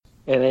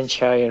And then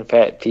Chow Yun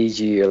Fat feeds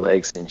you your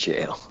legs in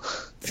jail.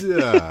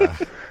 Yeah.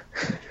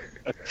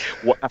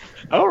 What?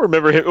 I don't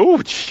remember him. Oh,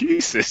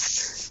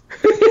 Jesus.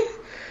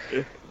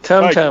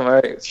 Tum Mike. Tum,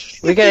 alright.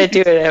 We gotta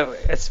do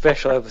a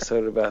special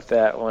episode about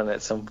that one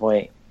at some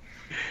point.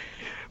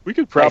 We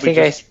could probably I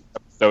think just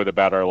episode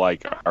about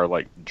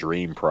our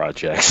dream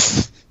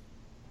projects.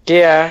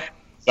 Yeah.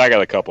 I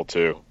got a couple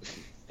too.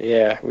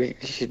 Yeah, we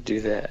should do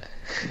that.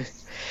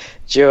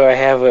 Joe, I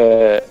have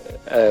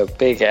a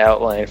big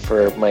outline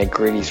for my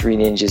Gritty Three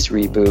Ninjas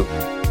reboot.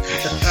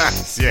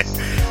 Yeah.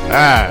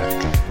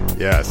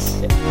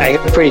 Yes. I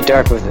got pretty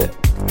dark with it.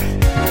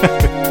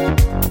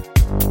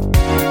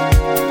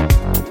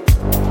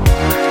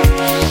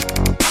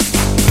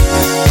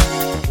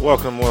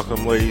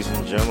 Welcome, ladies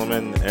and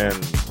gentlemen, and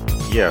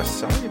yes,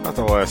 sorry about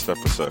the last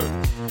episode.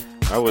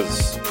 I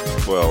was,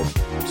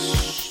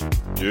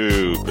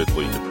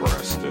 stupidly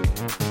depressed, and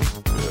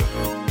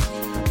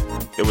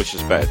it was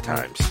just bad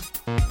times.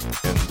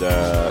 And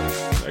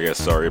I guess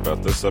sorry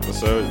about this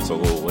episode. It's a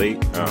little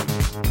late.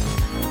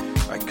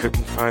 I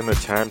couldn't find the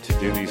time to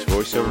do these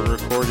voiceover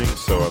recordings,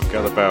 so I've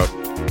got about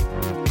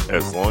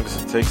as long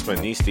as it takes my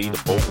niece to eat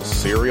a bowl of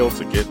cereal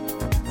to get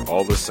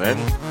all this in.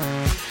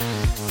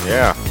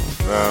 Yeah.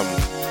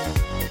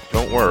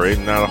 Don't worry,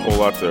 not a whole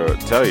lot to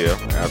tell you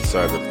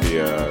outside of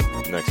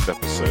the next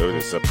episode.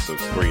 It's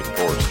episodes 3 and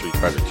 4 of Street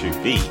Fighter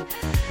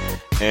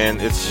 2B.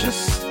 And it's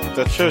just,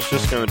 that show's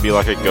just going to be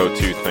like a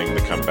go-to thing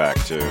to come back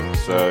to.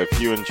 So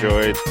if you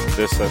enjoy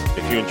this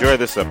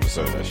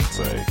episode, I should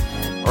say,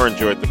 or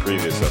enjoyed the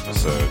previous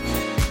episode,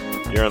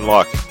 you're in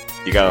luck.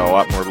 You got a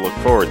lot more to look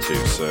forward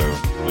to, so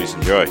please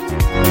enjoy.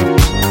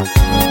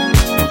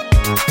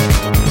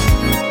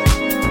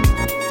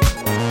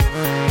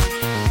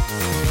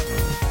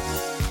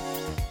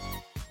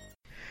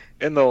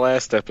 In the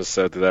last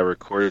episode that I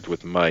recorded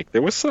with Mike,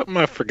 there was something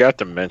I forgot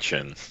to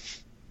mention.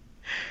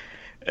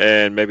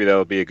 And maybe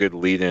that'll be a good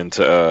lead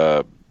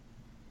into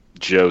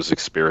Joe's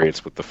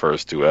experience with the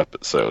first two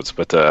episodes.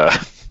 But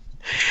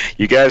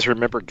you guys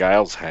remember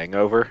Guile's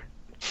hangover?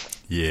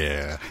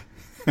 Yeah.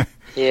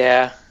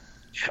 Yeah.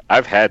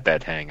 I've had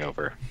that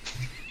hangover.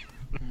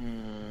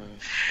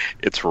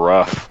 It's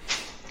rough.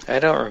 I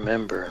don't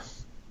remember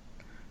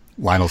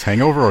Lionel's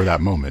hangover or that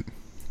moment?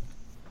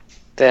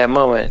 that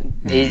moment.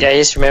 I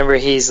just remember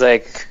he's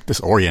like,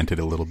 Disoriented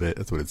a little bit,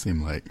 that's what it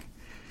seemed like.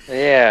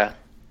 yeah.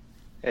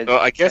 Well,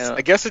 I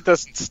guess it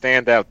doesn't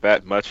stand out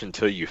that much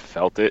until you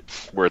felt it,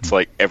 where it's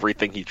like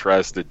everything he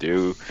tries to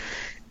do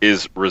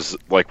is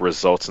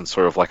results in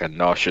sort of like a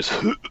nauseous.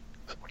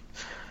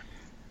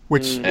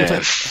 Which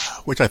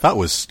I thought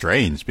was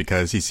strange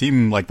because he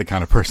seemed like the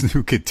kind of person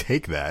who could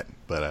take that,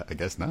 but I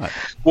guess not.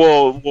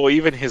 Well,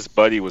 even his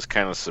buddy was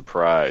kind of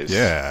surprised.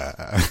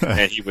 Yeah.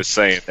 And he was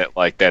saying that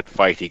like that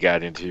fight he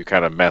got into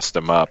kind of messed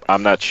him up.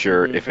 I'm not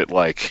sure if it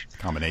like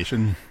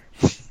Combination.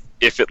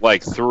 If it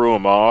like threw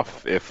him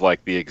off, if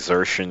like the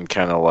exertion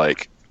kind of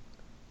like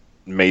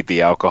made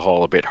the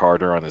alcohol a bit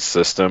harder on his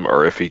system,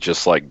 or if he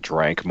just like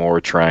drank more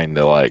trying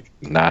to like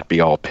not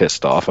be all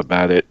pissed off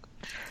about it,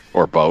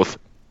 or both.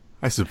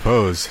 I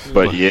suppose.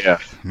 But yeah,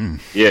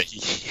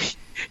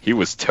 he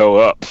was toe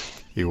up.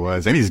 He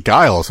was. And he's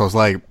Guile, so I was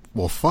like,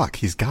 well, fuck,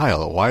 he's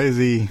Guile. Why is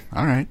he...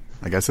 Alright,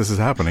 I guess this is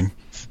happening.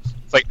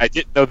 It's like, I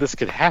didn't know this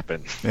could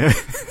happen. Yeah,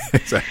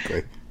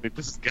 exactly. Like,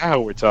 this is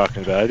Guile we're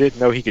talking about. I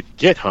didn't know he could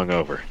get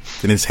hungover.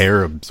 Did his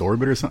hair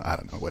absorb it or something? I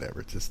don't know,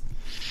 whatever. Just...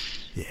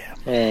 Yeah.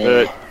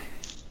 But,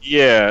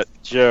 yeah,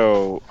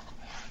 Joe...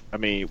 I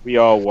mean, we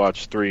all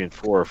watched 3 and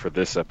 4 for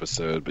this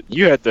episode, but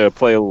you had to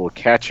play a little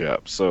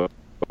catch-up, so...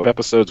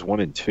 episodes 1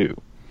 and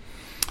 2.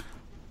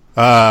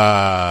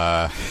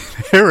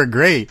 They were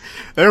great.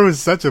 There was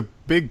such a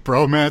big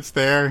bromance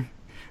there.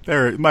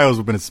 They might as well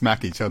have been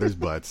smack each other's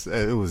butts.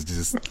 It was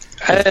just...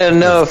 I don't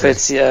know if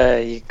it's,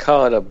 you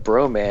call it a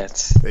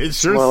bromance. It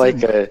It's sure more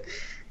seemed- like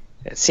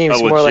it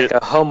seems more like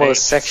a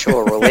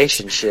homosexual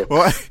relationship.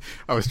 Well,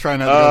 I was trying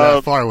not to go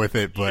that far with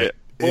it, but...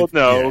 Yeah. Well,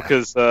 no,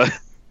 because...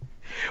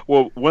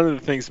 well, one of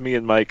the things me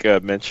and Mike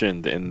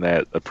mentioned in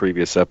that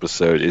previous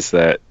episode is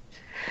that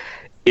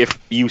if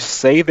you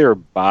say they're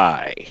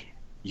bi,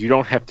 you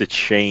don't have to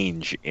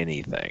change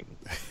anything.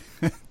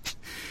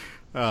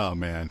 Oh,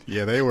 man.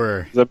 Yeah, they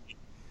were...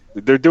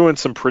 They're doing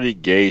some pretty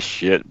gay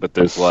shit, but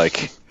there's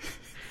like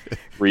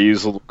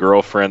Ryu's little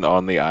girlfriend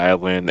on the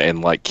island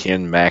and like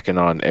Ken macking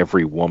on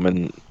every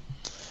woman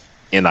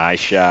in eye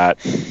shot.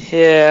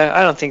 Yeah,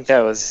 I don't think that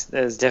was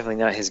definitely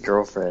not his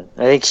girlfriend.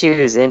 I think she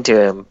was into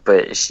him,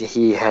 but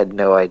he had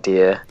no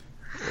idea.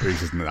 He's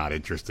just not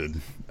interested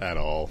at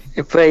all.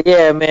 But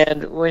yeah,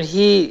 man, when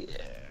he...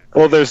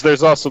 Well,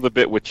 there's also the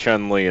bit with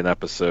Chun-Li in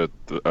episode,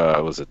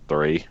 was it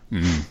 3?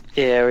 Mm-hmm.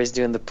 Yeah, where he's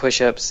doing the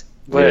push-ups.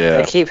 But Yeah.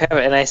 I keep having...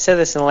 And I said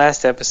this in the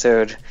last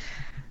episode.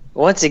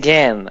 Once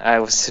again, I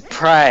was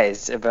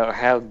surprised about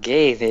how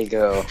gay they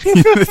go.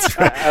 That's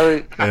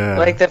right.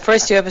 Like, the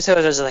first 2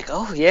 episodes, I was like,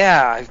 oh,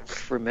 yeah, I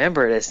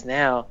remember this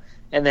now.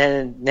 And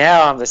then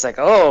now I'm just like,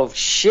 oh,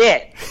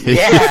 shit.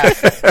 Yeah.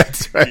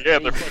 That's right. Yeah,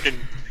 they're fucking...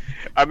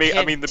 I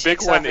mean, the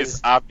big one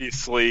is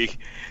obviously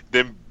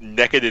them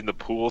naked in the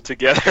pool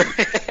together.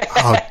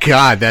 Oh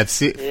God,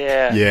 that's it.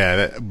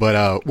 Yeah.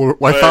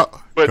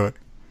 But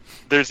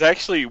there's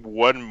actually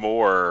one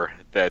more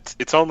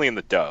it's only in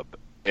the dub.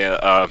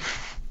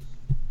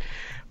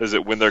 Is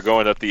it when they're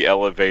going up the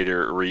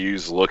elevator?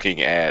 Ryu's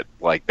looking at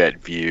like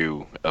that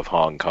view of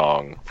Hong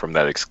Kong from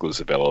that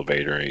exclusive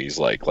elevator, and he's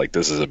like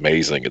this is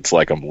amazing. It's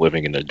like I'm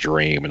living in a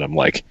dream, and I'm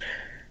like,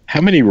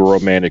 how many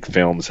romantic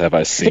films have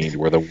I seen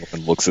where the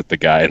woman looks at the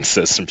guy and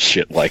says some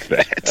shit like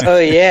that? Oh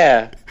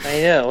yeah,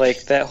 I know.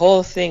 Like that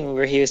whole thing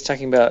where he was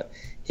talking about,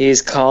 he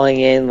was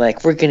calling in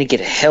like, we're gonna get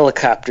a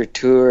helicopter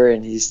tour,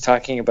 and he's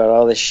talking about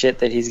all the shit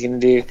that he's gonna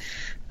do.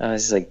 I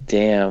was like,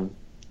 damn,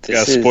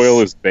 this is...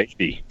 spoil his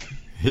baby.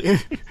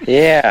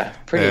 Yeah,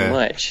 pretty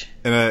much.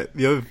 And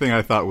the other thing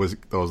I thought was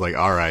like,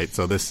 all right,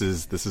 so this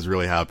is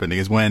really happening,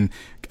 is when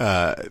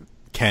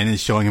Ken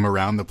is showing him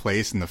around the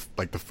place, and the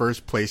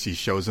first place he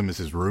shows him is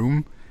his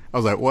room. I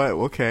was like, what?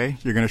 Okay,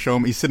 you're gonna show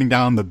him? He's sitting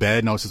down on the bed,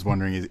 and I was just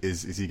wondering,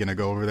 is he gonna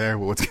go over there?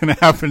 What's gonna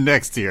happen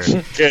next here?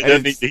 Yeah,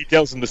 he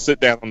tells him to sit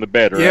down on the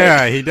bed, right?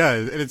 Yeah, he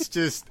does, and it's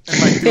just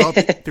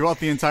throughout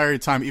the entire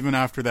time, even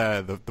after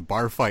the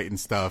bar fight and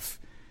stuff.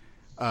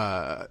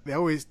 They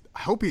always.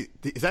 I hope is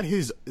that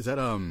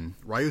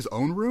Ryu's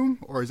own room,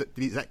 or is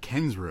that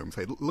Ken's room?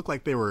 So it looked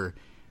like they were.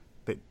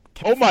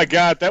 Oh my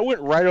God, that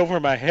went right over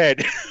my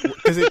head.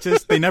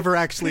 Because they never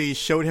actually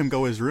showed him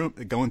go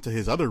into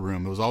his other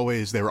room. They were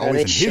always in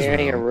his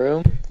sharing room. A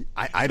room?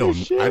 I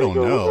don't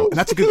know. And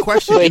that's a good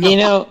question. But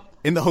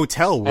in the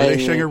hotel, were they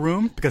sharing a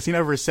room? Because he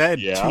never said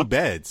 2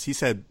 beds. He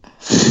said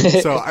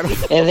so. I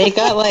don't. And they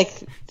got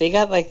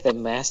the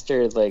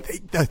master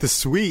the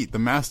suite, the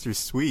master's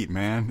suite,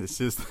 man. It's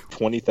just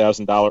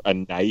 $20,000 a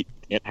night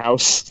in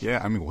house.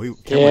 Yeah, I mean,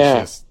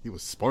 he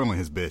was spoiling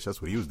his bitch.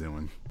 That's what he was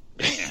doing.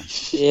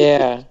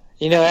 Yeah.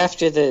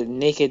 After the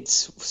naked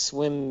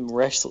swim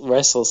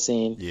wrestle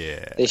scene,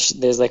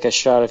 there's like a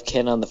shot of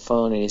Ken on the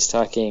phone, and he's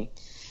talking,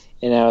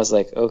 and I was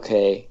like,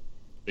 okay,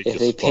 if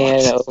they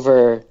pan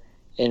over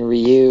and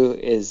Ryu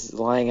is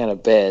lying on a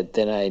bed,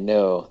 then I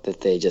know that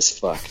they just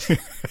fucked.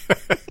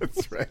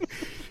 That's right.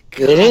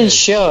 They didn't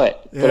show it,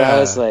 but I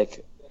was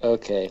like,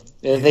 okay.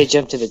 Then they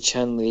jump to the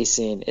Chun-Li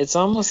scene. It's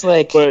almost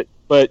like...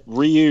 But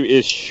Ryu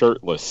is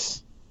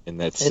shirtless in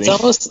that scene.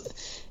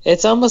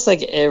 It's almost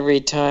like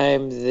every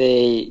time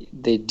they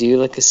do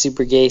like a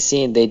super gay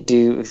scene, they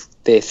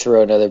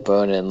throw another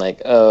bone in,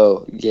 like,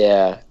 oh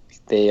yeah,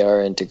 they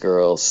are into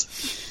girls.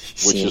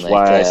 Which is like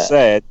why I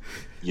said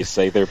you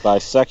say they're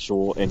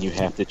bisexual and you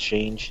have to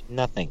change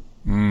nothing.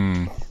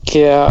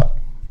 Yeah.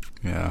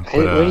 Yeah.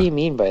 What do you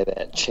mean by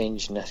that?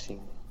 Change nothing.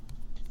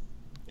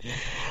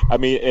 I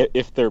mean,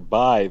 if they're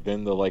bi,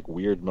 then the like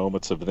weird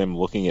moments of them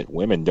looking at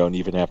women don't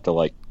even have to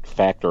like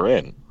factor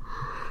in.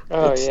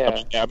 Oh,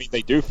 yeah. I mean,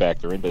 they do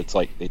factor in, but it's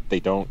like they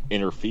don't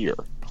interfere.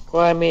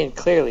 Well, I mean,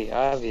 clearly,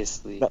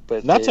 obviously,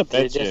 but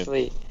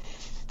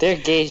they're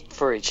gay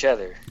for each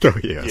other. Oh,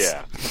 yes.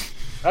 Yeah.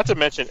 Not to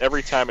mention,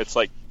 every time it's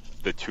like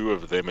the two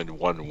of them and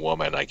one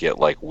woman, I get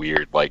like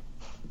weird like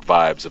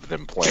vibes of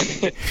them playing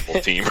a full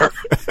teamer.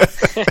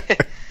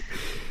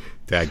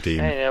 Tag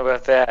team. I don't know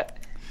about that.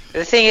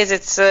 The thing is,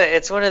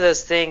 it's one of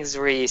those things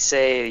where you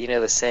say,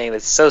 the saying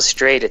that's so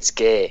straight it's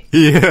gay.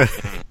 Yeah,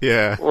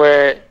 yeah.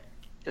 Where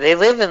they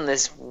live in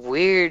this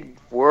weird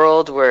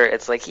world where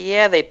it's like,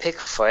 yeah, they pick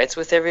fights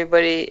with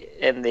everybody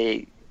and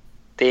they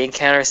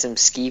encounter some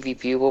skeevy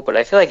people, but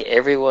I feel like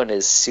everyone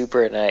is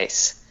super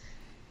nice.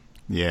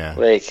 Yeah.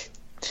 Like,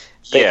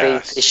 they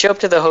show up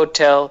to the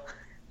hotel,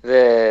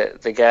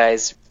 the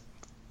guy's,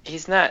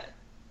 he's not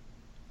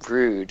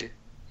rude.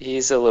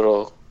 He's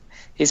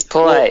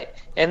polite.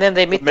 And then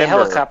they meet the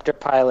helicopter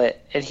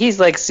pilot, and he's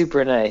like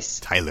super nice.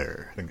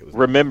 Tyler, I think it was.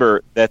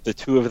 Remember that the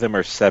two of them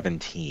are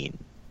 17.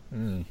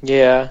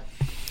 Yeah.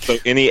 So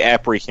any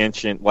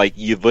apprehension, like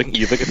you look at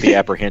the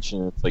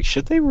apprehension, and it's like,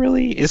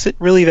 is it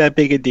really that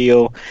big a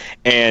deal?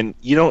 And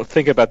you don't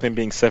think about them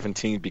being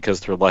 17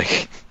 because they're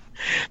like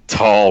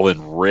tall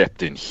and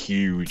ripped and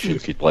huge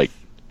and could like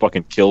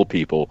fucking kill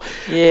people.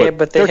 Yeah,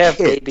 but they have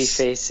kids. Baby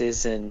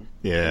faces and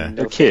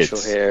they're facial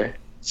kids. hair.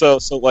 So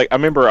like I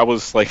remember I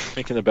was like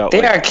thinking about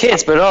they are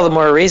kids, but all the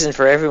more reason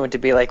for everyone to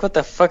be like, what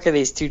the fuck are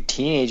these two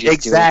teenagers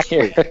doing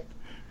here?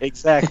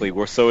 Exactly.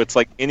 So it's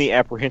like any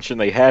apprehension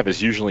they have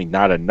is usually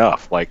not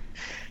enough. Like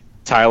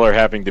Tyler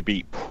having to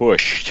be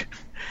pushed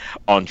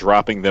on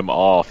dropping them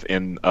off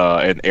in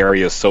an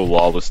area so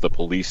lawless the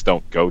police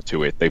don't go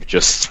to it. They've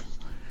just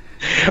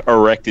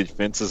erected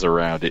fences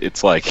around it.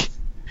 It's like,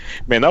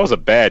 man, that was a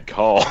bad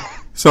call.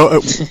 So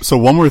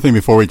one more thing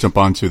before we jump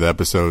on to the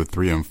episode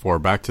 3 and 4,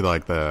 back to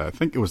like I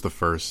think it was the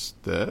first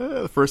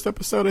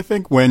episode, I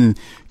think, when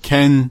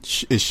Ken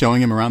is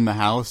showing him around the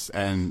house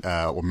and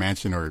or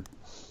mansion, or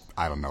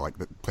I don't know, like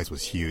the place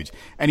was huge,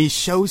 and he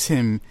shows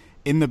him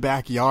in the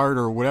backyard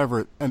or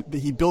whatever, and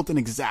he built an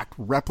exact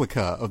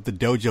replica of the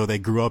dojo they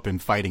grew up in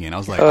fighting in. I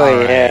was like, all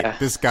right,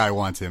 this guy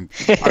wants him.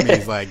 I mean,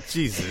 he's like,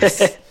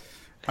 Jesus.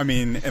 I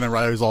mean, and then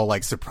Ryder's all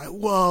like surprised.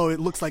 Whoa, it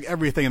looks like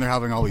everything, and they're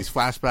having all these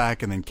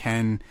flashbacks, and then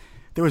Ken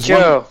There was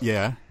Joe. one.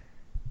 Yeah.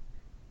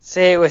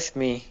 Say it with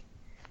me.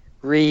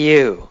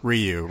 Ryu.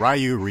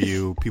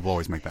 People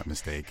always make that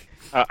mistake.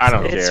 I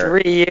don't It's care.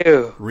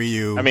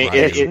 Ryu. I mean,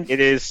 Ryu. it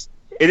is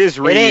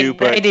Ryu, It ain't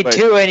but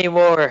 92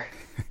 anymore.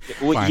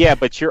 well, yeah,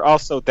 but you're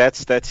also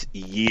that's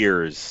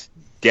years,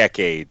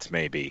 decades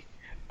maybe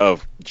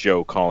of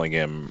Joe calling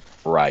him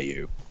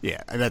Ryu.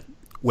 Yeah, that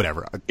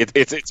whatever.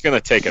 It's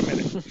gonna take a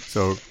minute.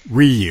 So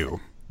Ryu,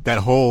 that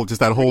whole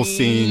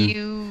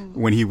scene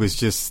when he was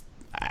just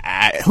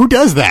who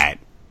does that?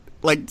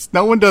 Like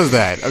no one does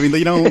that. I mean,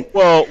 you know.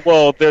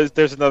 Well,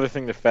 there's another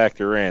thing to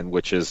factor in,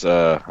 which is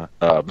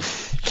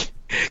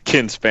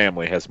Kin's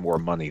family has more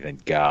money than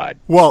God.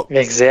 Well,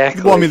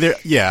 Exactly. Well, I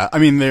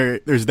mean,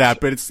 there's that,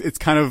 but it's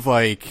kind of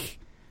like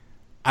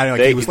I don't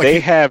know. They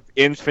have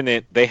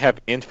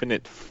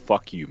infinite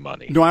fuck you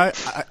money. No, I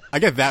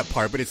get that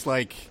part, but it's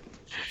like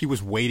he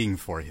was waiting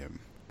for him.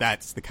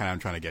 That's the kind I'm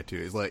trying to get to.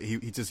 Is like he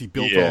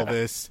built all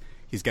this.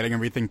 He's getting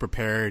everything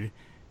prepared.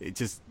 It's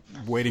just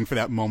waiting for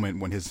that moment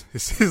when his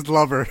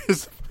lover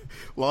returns.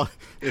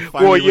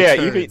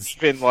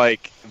 even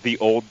like the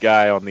old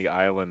guy on the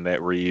island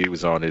that Ryu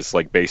was on is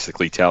like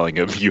basically telling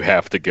him you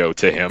have to go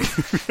to him.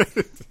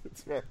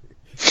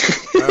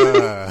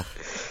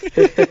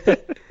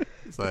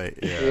 It's like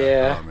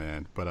oh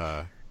man,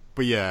 but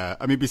yeah,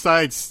 I mean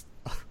besides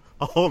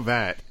all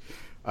that,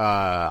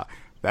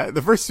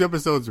 the first 2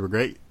 episodes were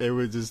great. It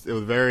was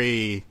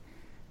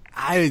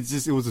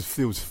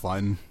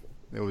fun.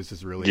 It was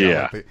just really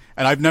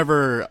and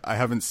I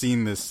haven't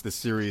seen this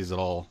series at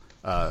all.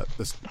 Oh,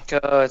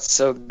 it's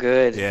so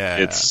good. Yeah,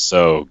 it's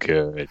so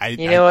good.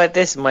 You know what?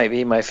 This might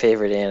be my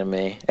favorite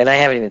anime, and I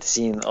haven't even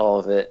seen all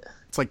of it.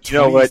 It's like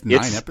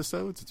 29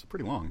 episodes. It's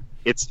pretty long.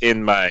 It's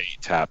in my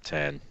top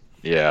 10.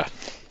 Yeah.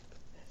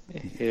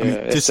 Yeah, I mean,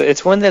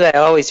 it's one that I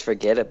always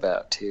forget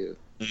about too.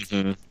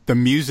 Mm-hmm. The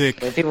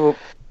music.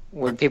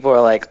 When people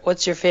are like,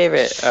 "What's your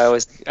favorite?"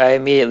 I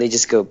immediately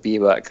just go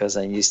Bebop because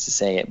I'm used to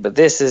saying it. But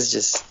this is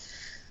just,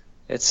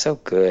 it's so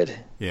good.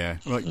 Yeah,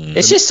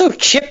 it's just so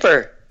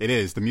chipper. It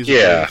is. The music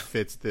really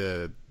fits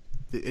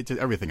it's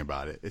everything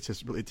about it. It's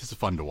just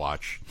fun to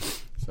watch.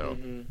 So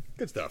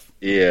good stuff.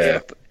 Yeah.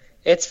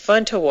 It's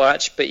fun to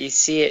watch, but you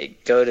see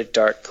it go to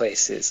dark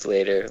places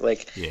later.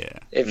 Like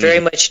it very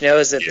much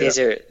knows that these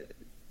are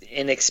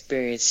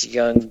inexperienced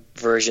young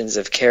versions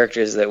of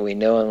characters that we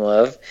know and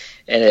love,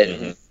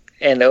 and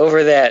and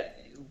over that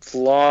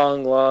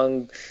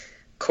long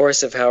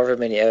course of however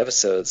many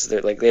episodes,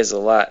 there's a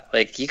lot.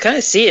 Like you kind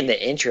of see it in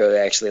the intro,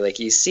 actually. Like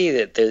you see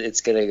that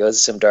it's going to go to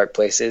some dark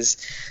places,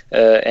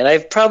 and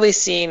I've probably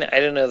seen, I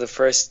don't know, the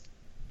first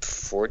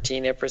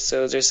 14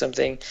 episodes or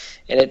something,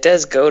 and it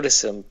does go to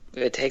some.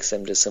 It takes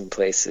them to some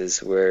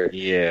places where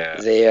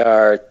they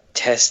are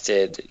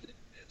tested.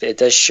 It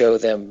does show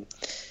them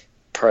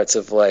parts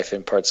of life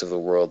and parts of the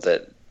world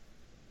that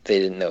they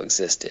didn't know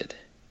existed.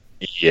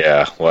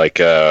 Yeah, like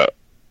I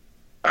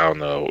don't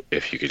know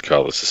if you could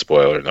call this a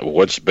spoiler or not,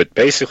 but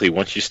basically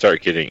once you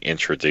start getting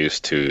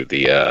introduced to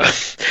the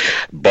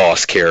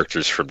boss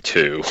characters from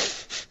 2,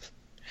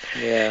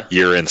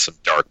 you're in some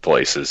dark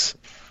places.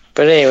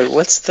 But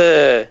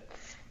anyway,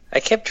 I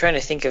kept trying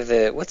to think of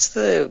what's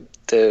the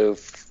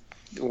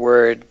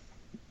word,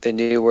 the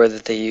new word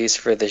that they use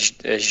for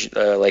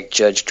the like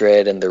Judge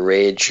Dredd and the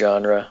Raid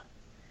genre?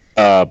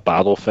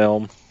 Bottle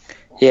film.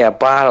 Yeah,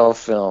 bottle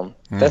film.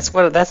 That's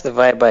the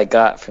vibe I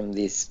got from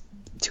these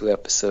 2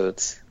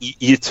 episodes.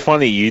 It's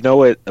funny, you know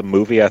what a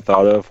movie I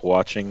thought of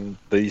watching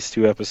these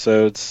 2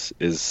 episodes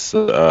is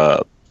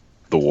The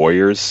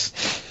Warriors.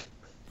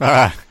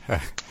 Yeah.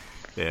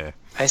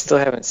 I still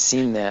haven't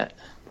seen that.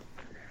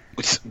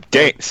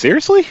 Dang,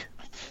 seriously?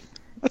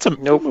 That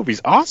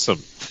movie's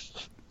awesome.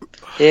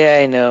 Yeah,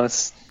 I know.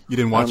 You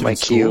didn't watch it in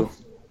school?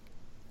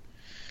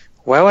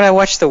 Why would I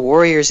watch The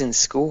Warriors in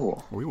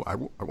school? I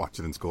watched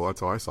it in school.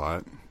 That's how I saw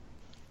it.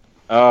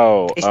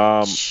 Oh,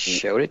 they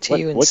showed it to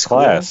you in what school?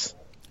 Class?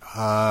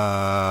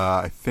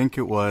 I think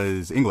it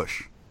was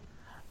English.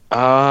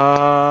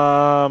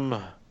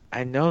 I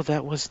know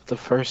that was the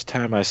first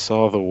time I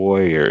saw The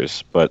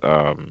Warriors, but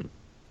I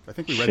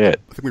think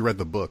we read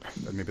the book.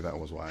 Maybe that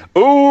was why.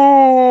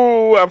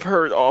 Ooh, I've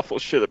heard awful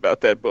shit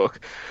about that book.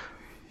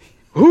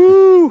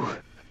 Ooh,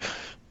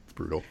 it's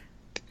brutal.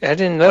 I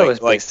didn't know it was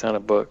based on a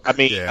book. I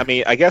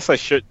mean, I guess I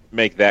should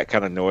make that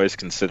kind of noise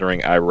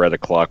considering I read A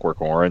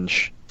Clockwork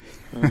Orange.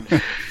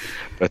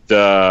 But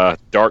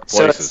dark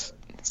places.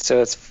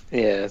 So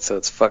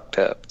it's fucked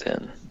up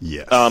then.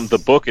 Yes.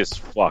 The book is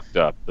fucked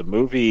up. The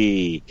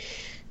movie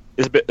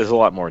is a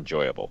lot more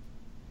enjoyable.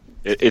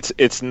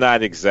 It's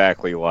not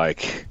exactly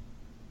like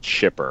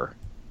chipper.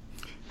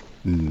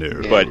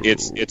 No. But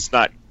it's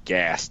not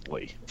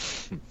ghastly.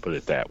 Put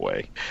it that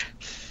way.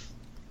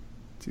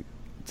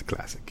 It's a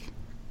classic.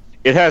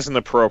 It has an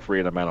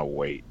appropriate amount of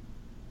weight,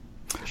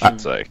 I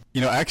should say.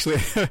 You know, actually,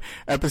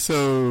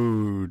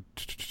 episode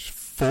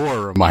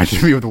 4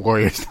 reminded me of the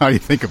Warriors. Now you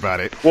think about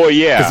it. Well,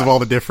 yeah, because of all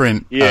the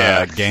different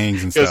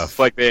gangs and stuff.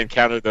 Like they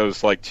encountered those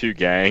 2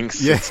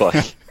 gangs. Yeah. It's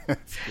like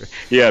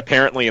Yeah,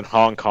 apparently in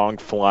Hong Kong,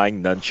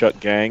 flying nunchuck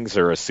gangs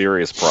are a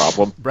serious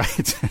problem.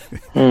 Right.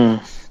 Yeah.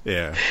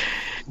 Yeah.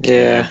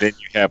 And then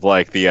you have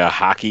like the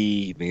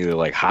hockey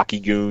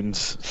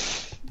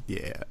goons.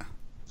 Yeah.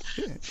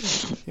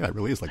 Yeah, it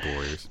really is like the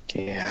Warriors.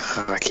 Yeah,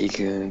 hockey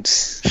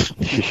goons.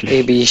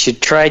 Maybe you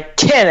should try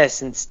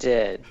tennis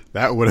instead.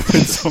 That would have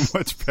been so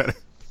much better.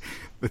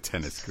 The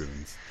tennis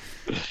goons.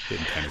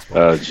 Tennis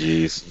oh,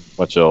 jeez.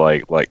 Bunch of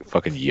like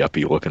fucking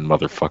yuppie looking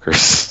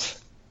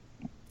motherfuckers.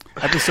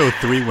 Episode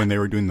 3, when they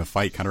were doing the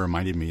fight, kind of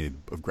reminded me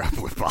of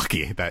Grapple with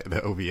Baki,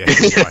 the OVA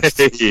we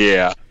watched.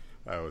 Yeah.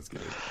 That was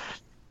good.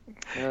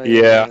 Oh,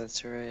 yeah,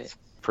 that's right.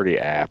 Pretty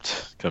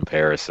apt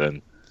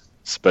comparison.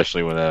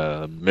 Especially when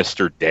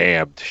Mr.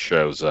 Damned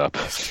shows up.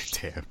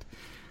 Mr.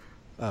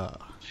 Damned.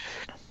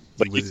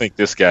 You think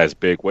this guy's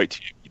big, wait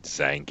till you meet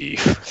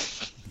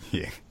Zangief.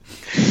 Yeah.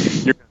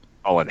 You're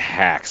calling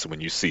hacks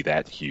when you see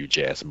that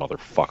huge-ass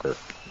motherfucker.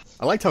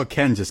 I liked how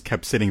Ken just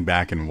kept sitting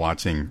back and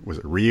watching, was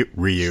it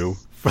Ryu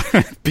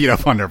beat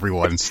up on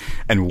everyone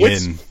and win.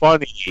 It's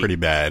funny pretty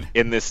bad.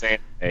 In this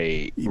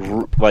anime,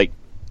 like,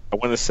 I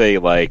want to say,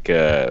 like,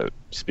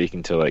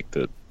 speaking to, like,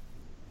 the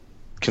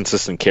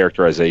consistent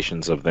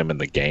characterizations of them in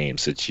the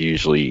games, it's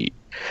usually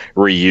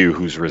Ryu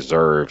who's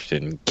reserved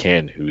and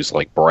Ken who's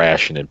like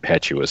brash and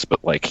impetuous,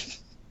 but like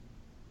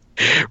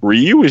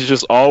Ryu is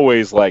just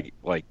always like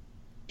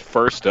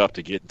first up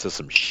to get into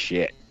some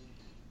shit.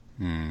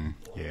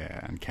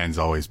 Yeah, and Ken's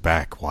always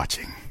back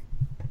watching.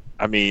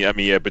 I mean,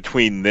 yeah,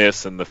 between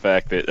this and the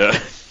fact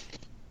that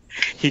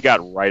he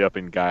got right up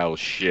in Guile's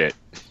shit.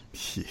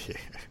 Yeah.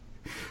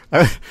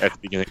 At the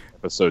beginning of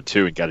episode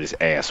 2 and got his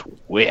ass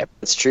whipped.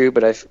 It's true,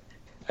 but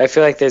I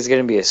feel like there's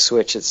going to be a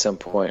switch at some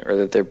point, or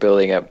that they're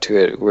building up to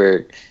it,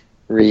 where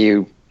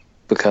Ryu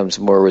becomes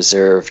more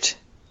reserved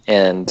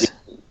and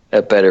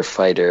a better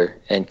fighter,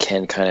 and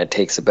Ken kind of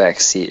takes a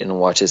back seat and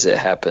watches it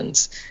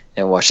happens,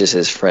 and watches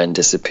his friend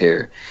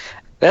disappear.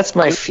 That's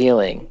my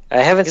feeling.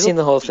 I haven't seen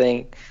the whole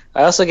thing.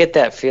 I also get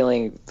that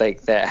feeling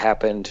like that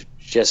happened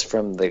just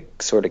from the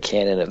sort of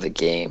canon of the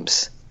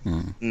games.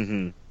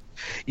 Mm-hmm.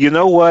 You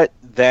know what?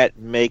 That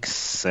makes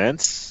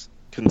sense,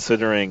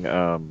 considering...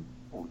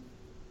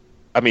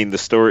 I mean, the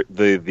story,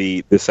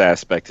 this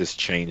aspect has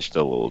changed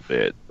a little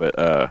bit,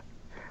 but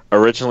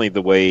originally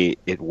the way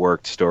it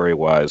worked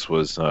story-wise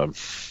was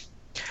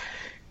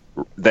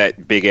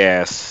that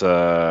big-ass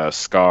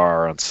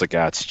scar on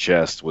Sagat's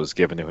chest was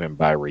given to him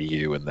by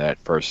Ryu in that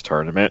first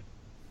tournament.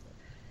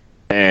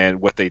 And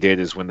what they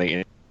did is when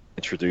they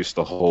introduced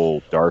the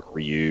whole Dark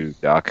Ryu,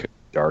 Dark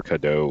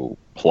Hado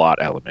plot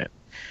element,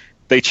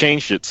 they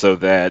changed it so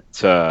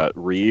that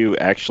Ryu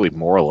actually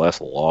more or less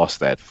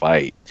lost that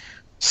fight.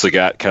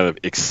 Sagat kind of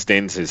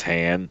extends his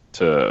hand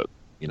to,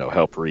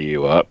 help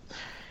Ryu up,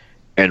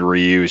 and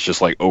Ryu is just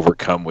like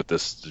overcome with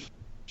this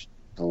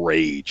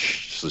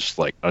rage, just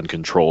like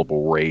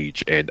uncontrollable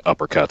rage, and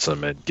uppercuts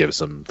him and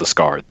gives him the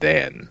scar.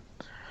 Then,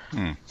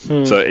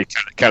 so it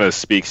kind of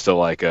speaks to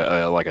like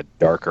a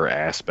darker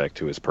aspect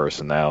to his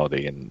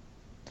personality, and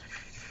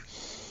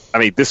I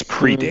mean this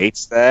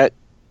predates that,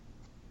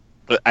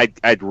 but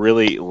I'd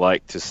really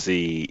like to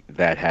see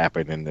that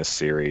happen in this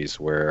series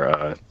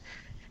where.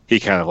 He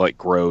kind of like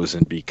grows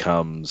and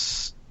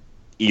becomes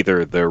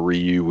either the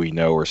Ryu we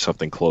know or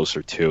something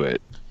closer to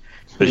it.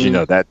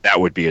 Because that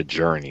would be a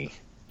journey.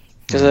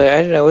 Because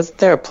I don't know, wasn't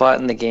there a plot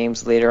in the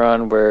games later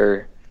on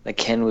where like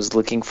Ken was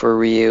looking for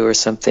Ryu or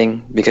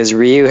something? Because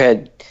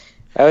I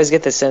always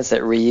get the sense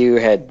that Ryu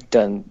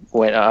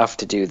went off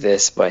to do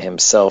this by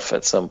himself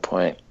at some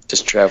point,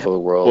 just travel the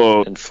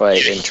world and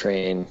fight and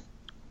train.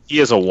 He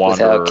is a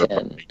wanderer. Without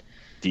Ken.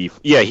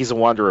 He's a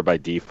wanderer by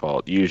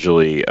default.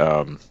 Usually.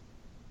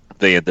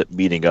 They end up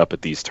meeting up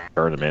at these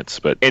tournaments,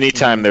 but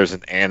anytime there's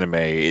an anime,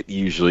 it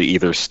usually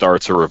either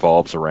starts or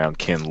revolves around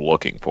Ken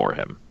looking for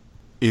him.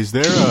 Is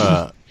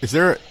there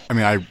I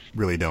mean, I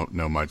really don't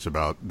know much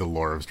about the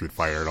lore of Street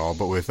Fighter at all,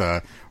 but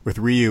with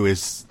Ryu,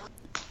 is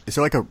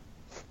there like a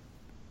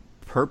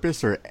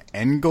purpose or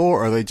end goal,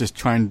 or are they just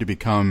trying to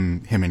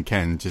become him and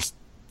Ken just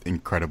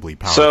incredibly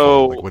powerful?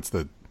 So, like, what's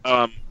the...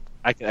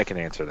 I can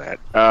answer that.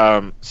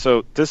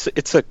 So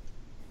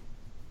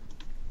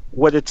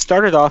what it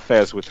started off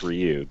as with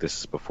Ryu, this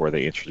is before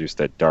they introduced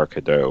that Dark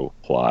Hado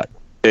plot,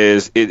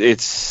 is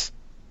it's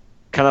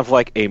kind of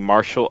like a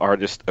martial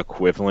artist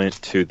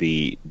equivalent to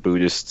the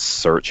Buddhist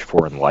search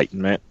for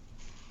enlightenment.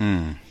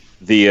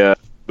 The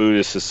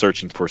Buddhist is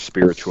searching for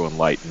spiritual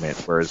enlightenment,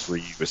 whereas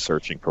Ryu is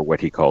searching for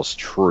what he calls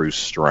true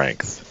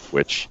strength,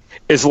 which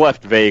is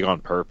left vague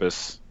on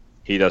purpose.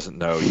 He doesn't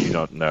know, you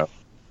don't know.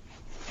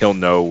 He'll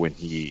know when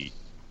he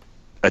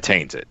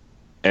attains it.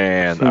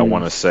 And I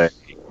want to say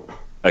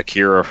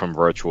Akira from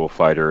Virtual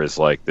Fighter is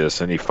like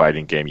this. Any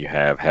fighting game you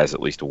have has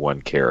at least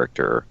one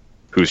character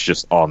who's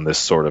just on this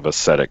sort of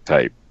ascetic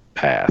type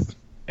path.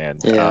 And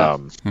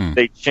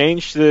they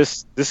changed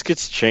this. This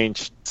gets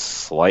changed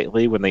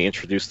slightly when they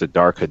introduce the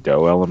Dark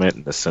Hado element,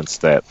 in the sense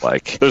that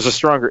like there's a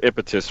stronger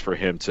impetus for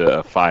him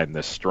to find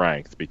this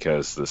strength,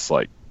 because this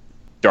like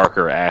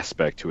darker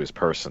aspect to his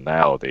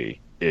personality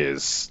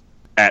is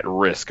at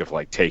risk of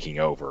like taking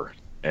over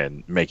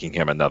and making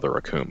him another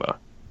Akuma.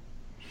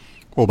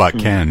 What about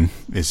Ken?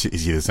 Is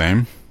he the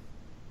same?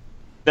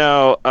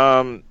 No,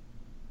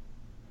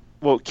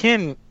 well,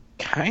 Ken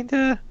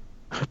kinda.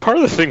 Part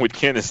of the thing with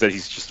Ken is that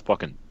he's just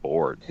fucking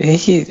bored.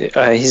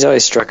 He's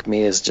always struck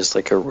me as just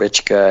like a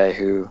rich guy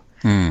who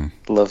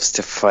loves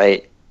to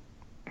fight.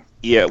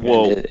 Yeah,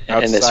 well,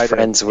 and is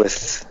friends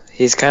with.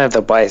 He's kind of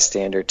the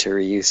bystander to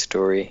Ryu's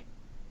story.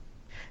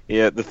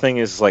 Yeah, the thing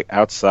is, like,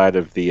 outside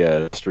of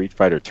the Street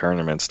Fighter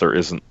tournaments, there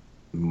isn't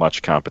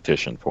much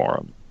competition for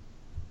him.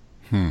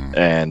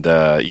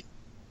 And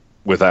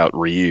without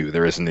Ryu,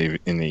 there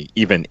isn't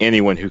even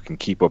anyone who can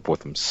keep up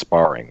with him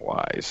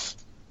sparring-wise.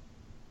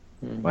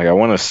 Like, I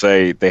want to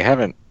say, they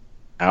haven't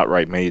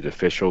outright made it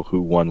official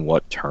who won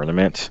what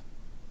tournament,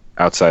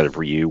 outside of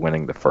Ryu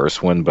winning the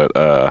first one,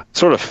 but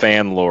sort of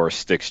fan lore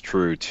sticks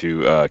true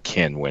to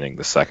Ken winning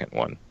the second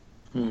one.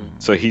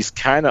 So he's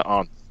kind of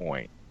on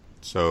point.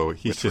 So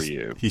he's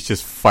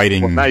just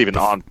fighting. Well, not even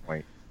on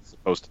point. It's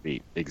supposed to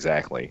be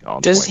exactly on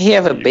point. Does he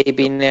have a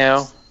baby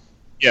now?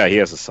 Yeah, he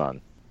has a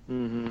son.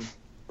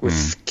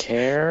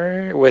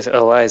 With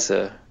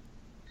Eliza.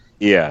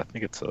 Yeah, I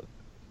think it's a.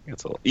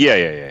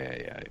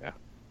 Yeah.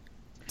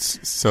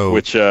 So,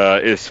 which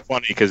is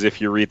funny because if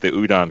you read the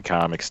Udon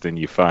comics, then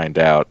you find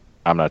out.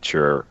 I'm not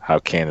sure how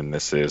canon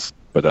this is,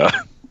 but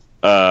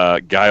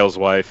Guile's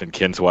wife and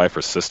Ken's wife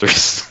are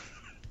sisters.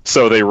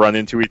 So they run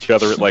into each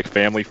other at like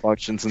family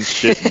functions and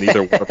shit, and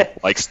neither one of them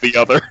likes the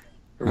other.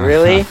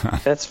 Really?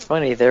 That's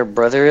funny. They're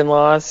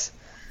brother-in-laws?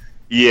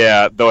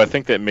 Yeah, though I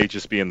think that may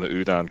just be in the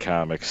Udon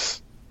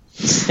comics.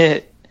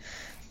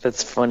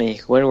 That's funny.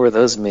 When were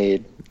those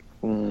made?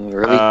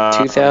 Early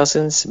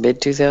 2000s?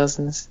 Mid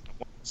 2000s?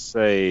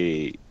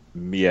 Say,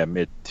 yeah,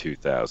 mid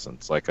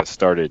 2000s. Like I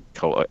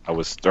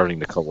was starting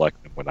to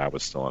collect them when I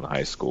was still in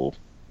high school.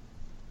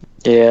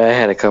 Yeah, I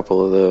had a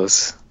couple of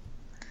those.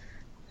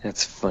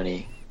 That's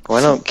funny.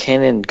 Why don't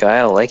Ken and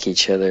Guile like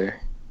each other?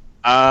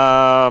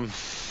 Well,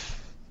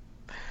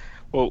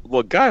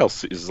 Guile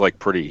is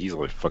like he's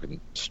like fucking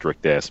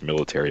strict ass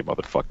military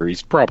motherfucker.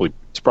 It's probably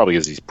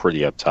because he's pretty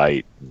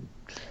uptight.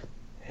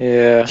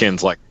 Yeah.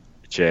 Ken's like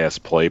bitch ass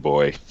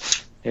playboy.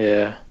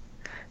 Yeah.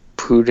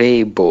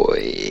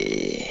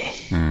 Playboy.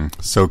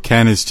 So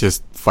Ken is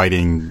just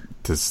fighting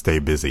to stay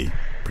busy,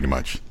 pretty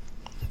much.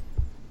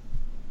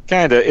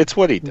 Kinda. It's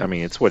what he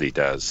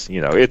does.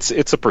 You know, it's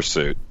a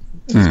pursuit.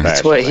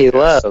 It's what he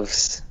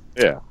loves.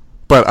 Yeah.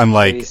 But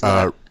unlike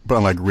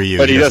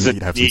Ryu, he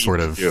doesn't have some sort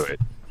of. Do it.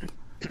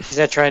 He's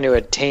not trying to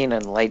attain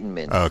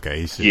enlightenment.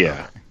 Okay. He's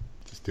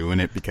just doing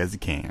it because he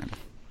can.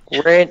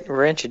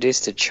 We're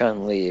introduced to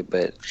Chun-Li,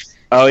 but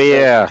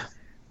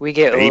we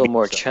get a little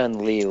more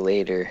Chun-Li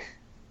later.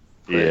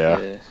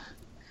 But,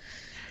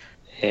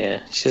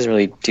 yeah, she doesn't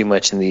really do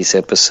much in these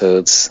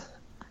episodes.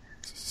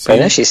 But I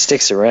know she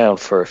sticks around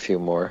for a few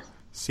more.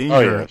 She's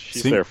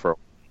there for.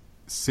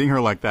 Seeing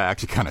her like that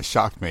actually kind of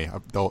shocked me.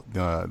 The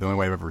only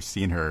way I've ever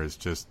seen her is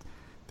just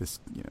this,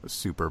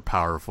 super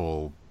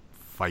powerful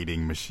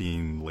fighting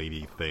machine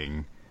lady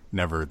thing.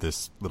 Never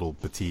this little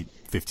petite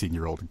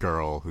 15-year-old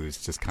girl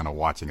who's just kind of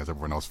watching as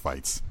everyone else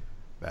fights.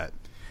 That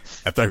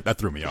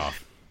threw me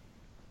off.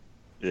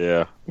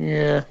 Yeah,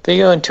 they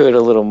go into it a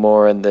little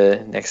more in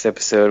the next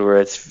episode where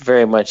it's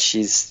very much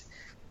this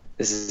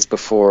is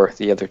before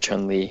the other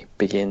Chun-Li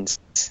begins.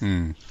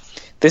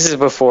 This is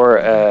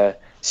before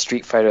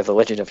Street Fighter: The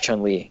Legend of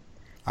Chun-Li.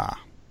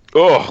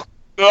 Oh,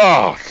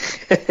 God,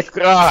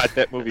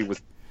 that movie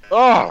was.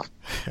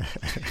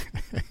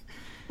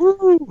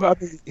 Woo! I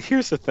mean,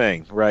 here's the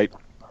thing, right?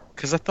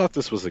 Because I thought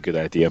this was a good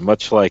idea.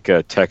 Much like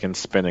Tekken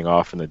spinning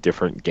off into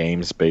different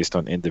games based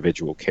on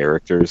individual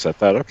characters, I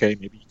thought, okay,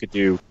 maybe you could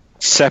do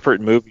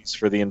separate movies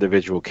for the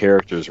individual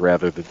characters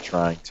rather than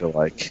trying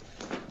to,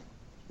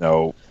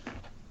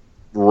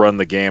 run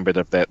the gambit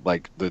of that,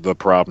 the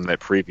problem that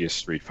previous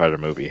Street Fighter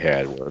movie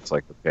had, where it's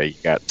like, okay, you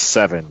got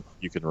 7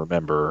 you can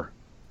remember,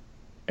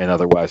 and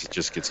otherwise it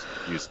just gets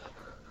confusing.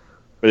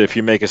 But if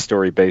you make a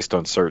story based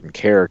on certain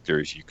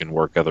characters, you can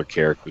work other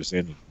characters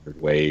in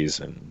weird ways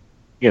and,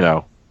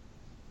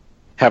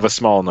 have a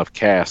small enough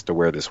cast to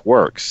where this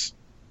works.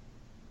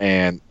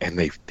 And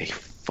they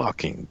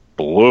fucking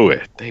blew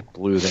it. They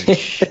blew that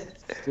shit.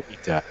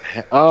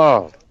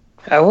 Oh.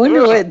 I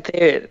wonder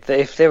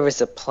if there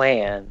was a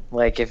plan.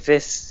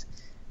 There's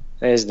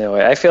no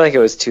way. I feel like it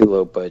was too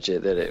low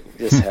budget that it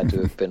just had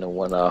to have been a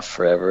one-off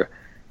forever.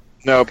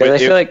 No, but I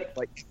feel like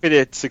if it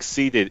had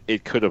succeeded,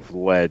 it could have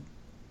led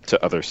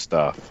to other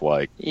stuff.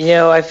 I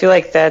feel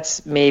like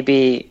that's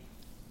maybe,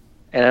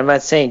 and I'm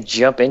not saying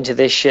jump into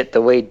this shit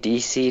the way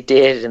DC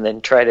did and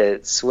then try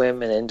to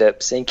swim and end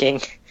up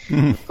sinking.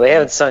 They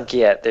haven't sunk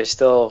yet. They're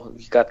still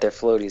got their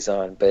floaties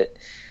on, but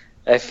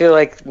I feel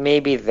like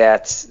maybe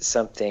that's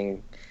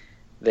something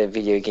that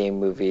video game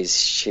movies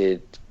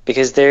should,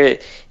 because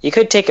you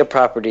could take a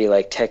property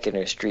like Tekken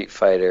or Street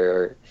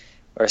Fighter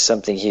or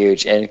something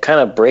huge and kind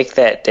of break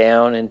that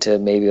down into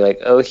maybe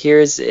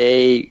here's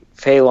a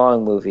Fei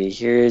Long movie,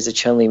 here's a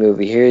Chun-Li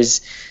movie,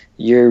 here's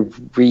your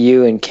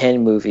Ryu and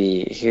Ken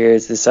movie.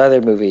 Here's this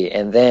other movie,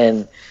 and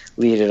then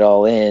lead it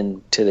all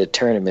in to the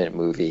tournament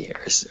movie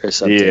or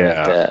something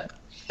like that.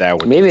 That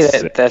would maybe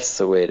that's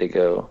the way to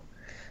go.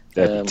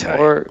 That'd be tight.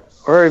 Or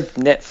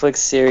Netflix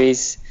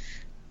series.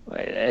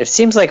 It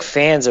seems like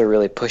fans are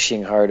really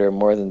pushing harder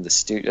more than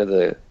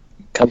the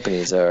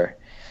companies are.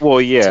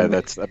 Well, yeah,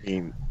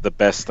 the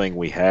best thing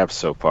we have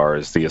so far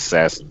is the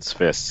Assassin's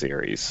Fist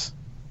series,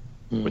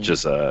 which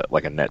is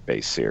like a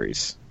net-based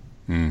series.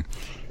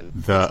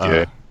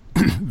 The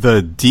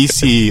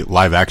DC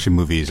live-action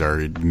movies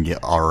are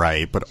all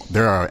right, but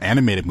there are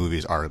animated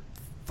movies are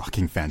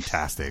fucking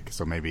fantastic.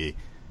 So maybe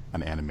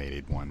an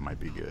animated one might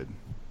be good.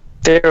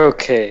 They're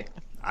okay.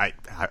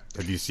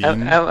 Have you seen?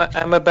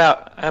 I'm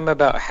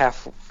about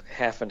half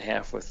and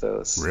half with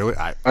those. Really,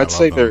 I'd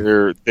say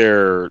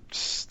they're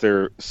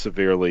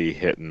severely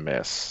hit and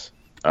miss.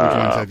 Which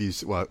ones have you?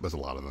 Well, there's a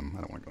lot of them.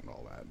 I don't want to go into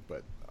all that,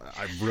 but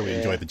I really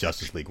enjoyed the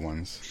Justice League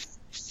ones.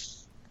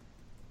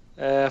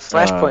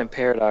 Flashpoint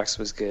Paradox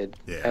was good.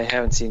 Yeah, I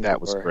haven't seen that.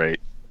 Was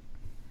great.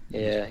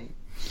 Yeah,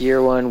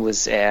 Year One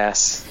was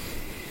ass.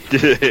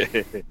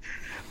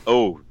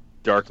 Oh,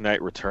 Dark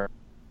Knight Returns,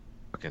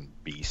 fucking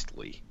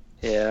beastly.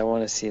 Yeah, I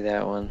want to see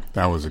that one.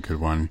 That was a good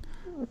one.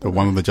 The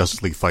one with the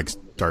Justice League fights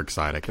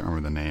Darkseid. I can't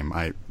remember the name.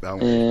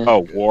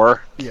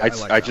 War. Yeah,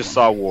 I just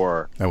saw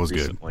War. That was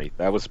recently. Good.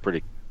 That was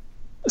pretty.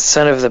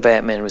 Son of the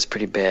Batman was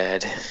pretty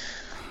bad.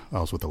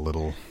 That was with the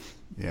little.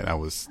 Yeah, that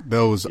was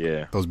those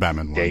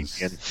Batman ones.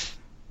 Damien.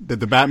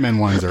 The Batman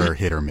ones are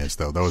hit or miss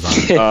though. Those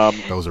aren't.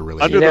 Those are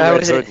really. Under the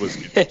Red Hood was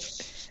good.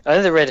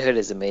 Under the Red Hood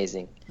is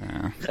amazing.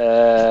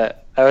 Yeah.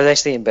 I was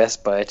actually in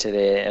Best Buy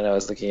today, and I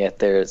was looking at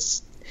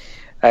theirs.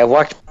 I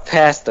walked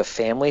past the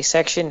family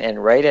section,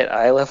 and right at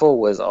eye level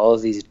was all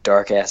of these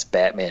dark ass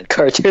Batman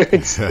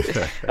cartoons.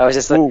 I was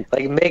just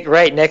like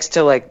right next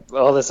to like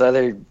all this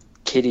other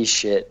kiddie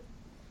shit.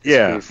 It's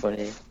pretty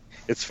funny.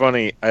 It's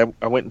funny. I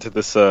went into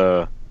this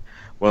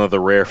one of the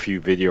rare few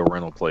video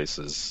rental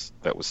places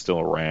that was still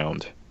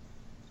around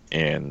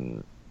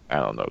in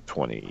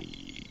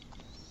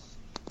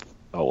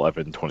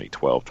 2011,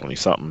 2012, 20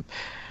 something.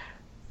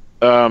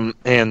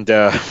 And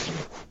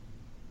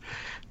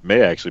may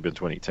have actually been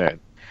 2010.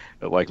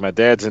 But like my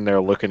dad's in there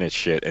looking at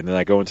shit, and then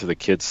I go into the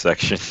kids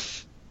section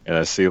and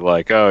I see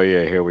like, oh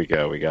yeah, here we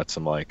go. We got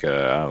some like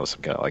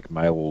some kind of like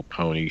My Little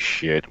Pony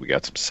shit. We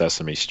got some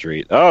Sesame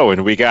Street. Oh,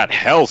 and we got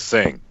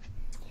Hellsing.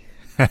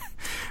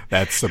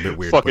 That's a bit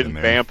weird. Fucking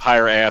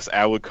vampire ass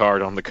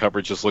Alucard on the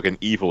cover, just looking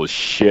evil as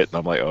shit. And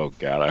I'm like, oh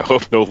god, I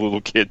hope no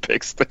little kid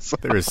picks this up.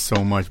 There is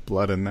so much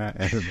blood in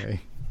that anime.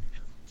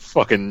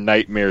 Fucking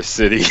Nightmare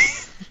City.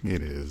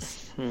 It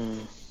is.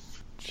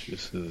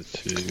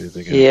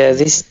 Yeah,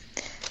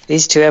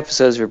 these two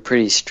episodes were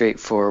pretty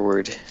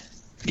straightforward.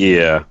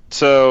 Yeah.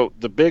 So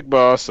the big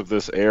boss of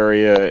this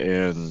area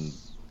in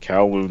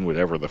Kowloon,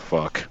 whatever the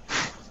fuck,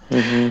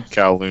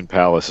 Kowloon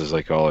Palace as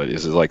they call it,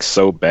 is like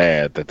so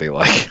bad that they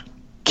like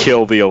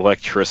kill the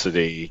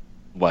electricity,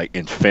 like,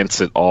 and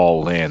fence it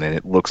all in, and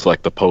it looks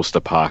like the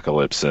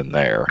post-apocalypse in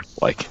there.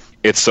 Like,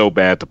 it's so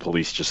bad the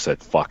police just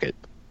said fuck it.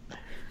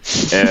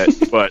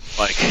 But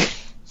like,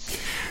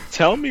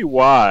 tell me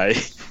why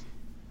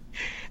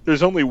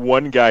there's only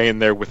one guy in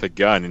there with a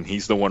gun, and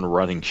he's the one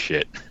running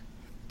shit.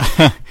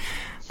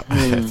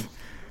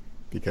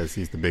 Because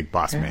he's the big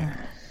boss man.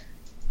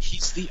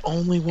 He's the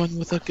only one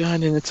with a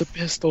gun, and it's a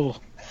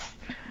pistol.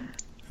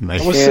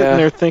 I was sitting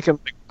there thinking,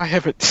 like, I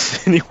haven't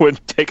seen anyone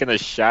taking a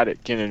shot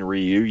at Ken and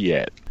Ryu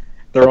yet.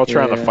 They're all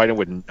trying to fight him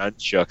with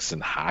nunchucks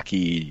and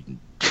hockey.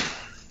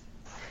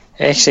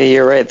 Actually,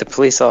 you're right. The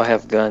police all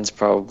have guns,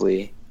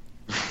 probably.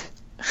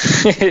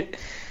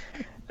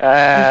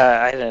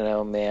 I don't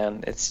know,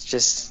 man. It's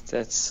just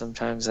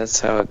sometimes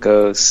that's how it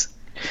goes.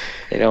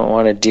 They don't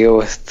want to deal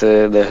with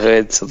the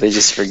hood, so they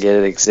just forget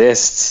it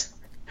exists.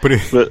 But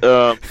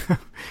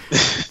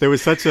there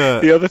was such a.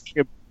 The other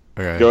thing.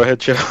 Okay. Go ahead,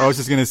 Joe. I was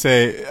just gonna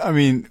say. I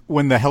mean,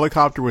 when the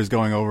helicopter was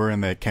going over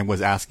and Ken was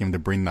asking him to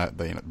bring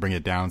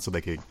it down so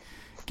they could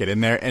get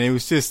in there, and it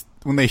was just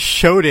when they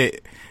showed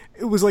it,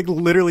 it was like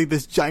literally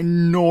this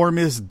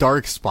ginormous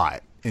dark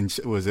spot. And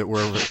was it? I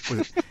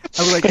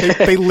was like,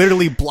 they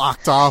literally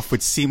blocked off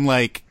what seemed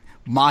like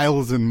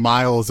miles and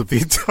miles of the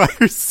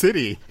entire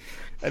city,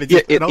 and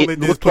it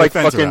looked like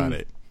fence around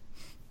it.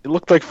 It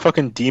looked like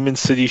fucking Demon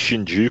City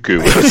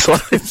Shinjuku.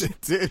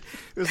 It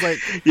was like,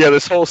 yeah,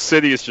 this whole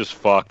city is just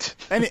fucked.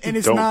 And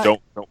it's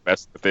don't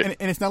mess with it.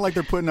 And it's not like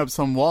they're putting up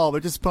some wall;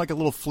 they're just putting like a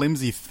little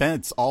flimsy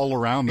fence all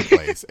around the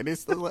place. And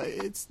it's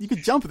like you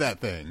could jump that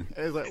thing.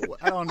 It's like,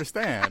 I don't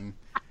understand.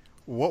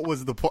 What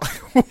was the point?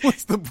 What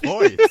was the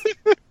point?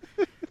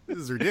 This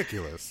is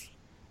ridiculous.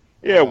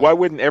 Yeah, why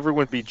wouldn't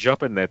everyone be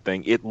jumping that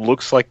thing? It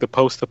looks like the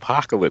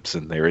post-apocalypse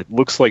in there. It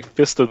looks like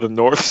Fist of the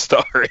North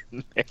Star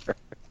in there.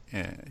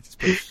 Yeah,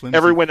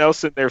 everyone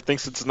else in there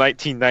thinks it's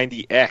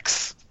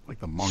 1990X. Like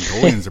the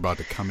Mongolians are about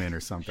to come in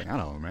or something. I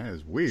don't know, man.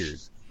 It's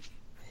weird.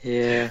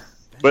 Yeah.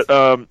 But,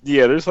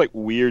 yeah, there's, like,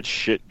 weird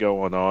shit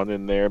going on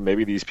in there.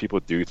 Maybe these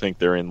people do think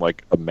they're in,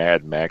 like, a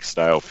Mad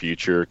Max-style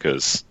future,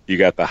 because you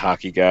got the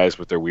hockey guys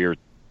with their weird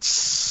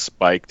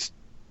spiked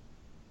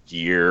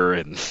gear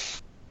and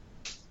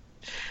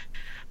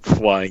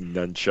flying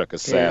nunchuck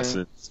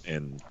assassins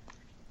and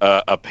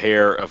a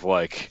pair of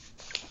like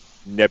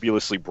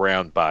nebulously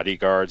brown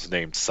bodyguards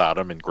named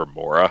Sodom and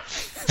Gomorrah.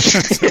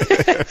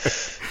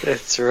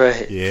 That's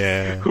right.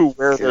 Yeah. Who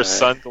wear their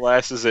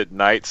sunglasses at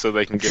night so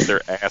they can get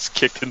their ass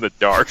kicked in the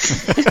dark.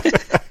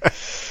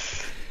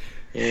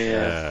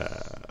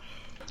 Yeah.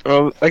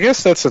 Well, I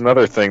guess that's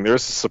another thing.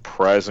 There's a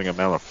surprising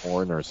amount of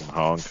foreigners in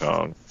Hong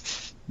Kong.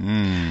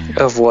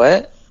 Of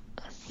what?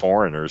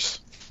 Foreigners.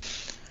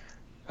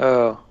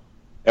 Oh.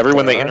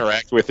 Everyone they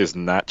interact with is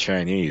not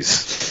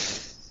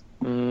Chinese.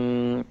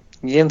 You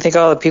didn't think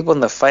all the people in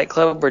the Fight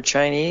Club were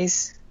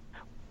Chinese?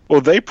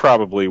 Well, they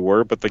probably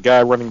were, but the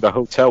guy running the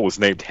hotel was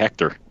named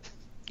Hector.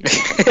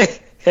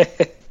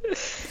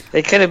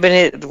 They could have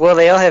been... Well,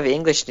 they all have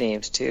English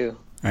names, too.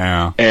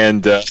 Yeah.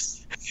 And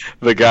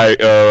the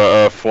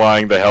guy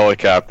flying the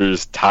helicopter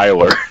is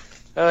Tyler.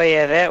 Oh,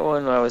 yeah, that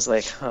one I was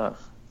like, huh.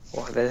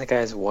 Well, that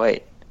guy's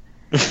white.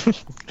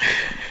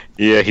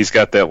 Yeah, he's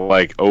got that,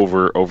 like,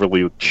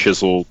 overly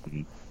chiseled,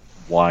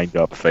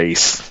 wind-up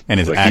face. And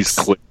his like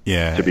accent...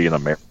 He's to be an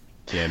American.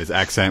 Yeah, and his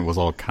accent was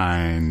all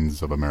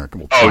kinds of American.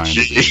 Well, oh,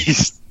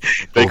 jeez.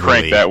 They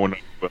cranked that one up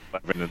with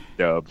 11 and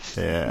dub.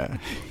 Yeah.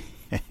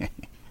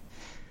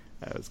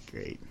 That was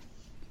great.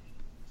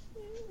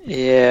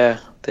 Yeah,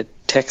 the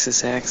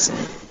Texas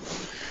accent.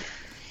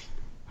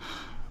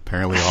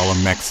 Apparently all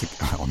Americans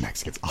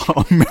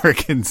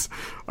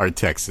are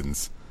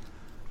Texans.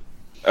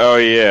 Oh,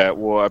 yeah.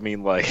 Well, I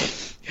mean, like...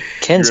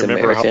 Ken's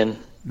American.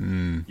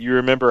 You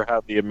remember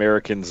how the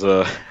Americans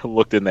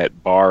looked in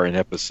that bar in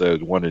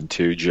episode 1 and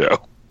 2, Joe?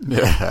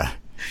 Yeah.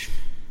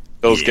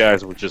 Those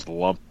guys were just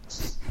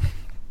lumps.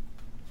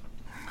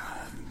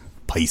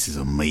 Pieces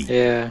of meat.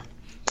 Yeah.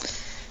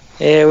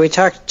 Yeah, we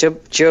talked,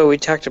 Joe, we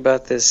talked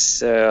about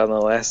this on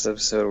the last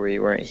episode where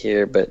you weren't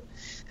here, but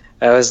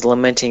I was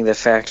lamenting the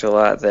fact a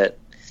lot that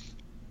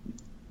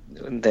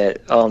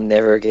I'll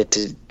never get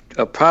to...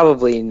 I'll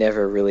probably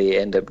never really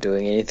end up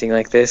doing anything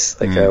like this.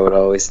 Like, I would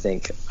always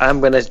think, I'm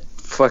going to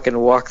fucking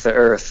walk the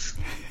earth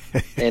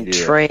and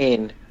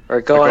train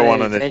or go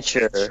on an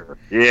adventure.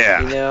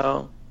 Yeah. You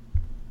know?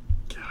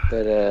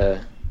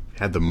 But,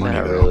 had the money,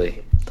 not though.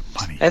 Really. The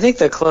money. I think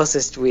the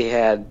closest we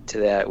had to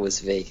that was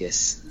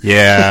Vegas.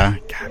 Yeah.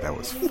 God, that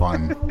was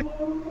fun.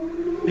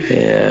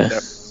 Yeah. That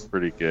was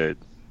pretty good.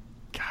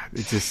 God,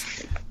 it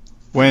just...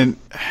 When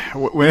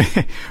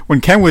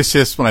Ken was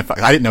just I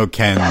didn't know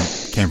Ken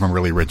came from a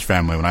really rich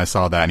family. When I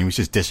saw that and he was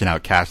just dishing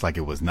out cash like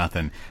it was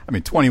nothing. I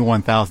mean,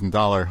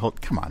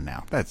 $21,000. Come on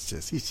now,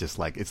 he's just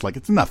like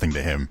it's nothing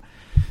to him.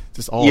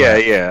 Just all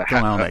yeah.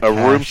 A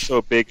room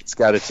so big it's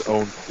got its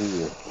own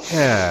pool.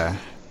 Yeah,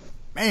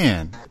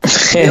 man.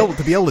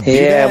 To be able to do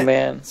that, yeah,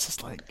 man. It's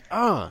just like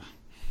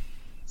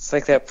It's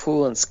like that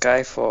pool in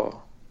Skyfall.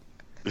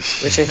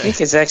 Which I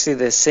think is actually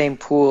the same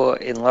pool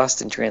in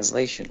Lost in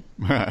Translation.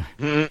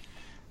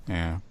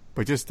 Yeah,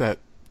 but just that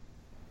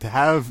to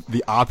have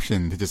the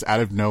option to just out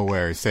of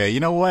nowhere say,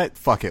 you know what,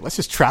 fuck it, let's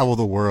just travel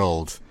the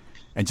world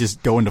and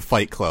just go into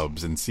fight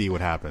clubs and see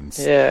what happens.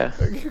 Yeah.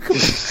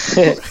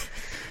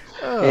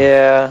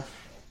 Yeah.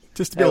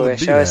 Just to be able to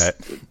do that.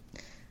 I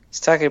was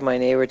talking to my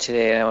neighbor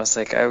today, and I was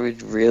like, I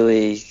would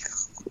really,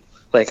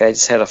 like, I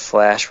just had a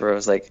flash where I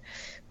was like,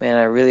 man,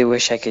 I really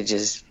wish I could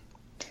just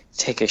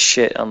take a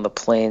shit on the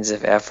plains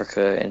of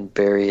Africa and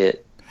bury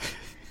it.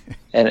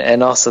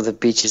 And also the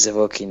beaches of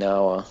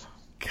Okinawa.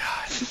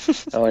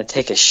 God. I want to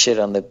take a shit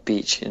on the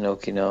beach in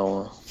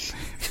Okinawa.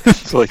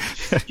 It's like,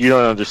 you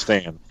don't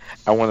understand.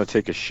 I want to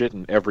take a shit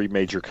in every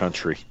major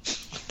country.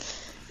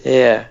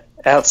 Yeah,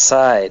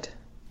 outside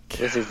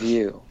with a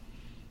view.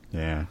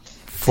 Yeah.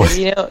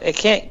 You know, it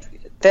can't.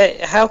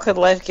 How could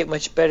life get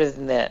much better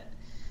than that?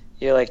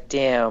 You're like,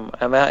 damn,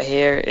 I'm out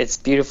here, it's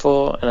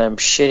beautiful, and I'm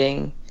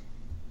shitting,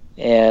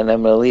 and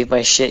I'm going to leave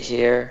my shit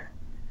here.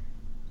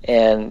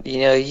 And,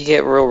 you know, you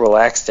get real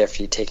relaxed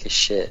after you take a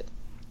shit.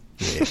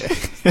 Yeah.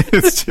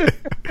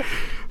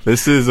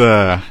 This is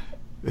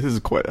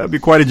that'd be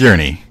quite a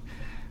journey.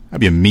 That'd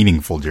be a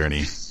meaningful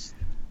journey.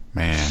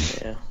 Man.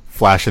 Yeah.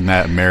 Flashing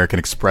that American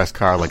Express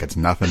car like it's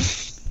nothing.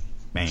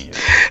 Man.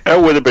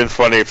 That would have been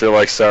funny if they're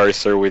like, sorry,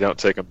 sir, we don't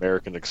take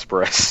American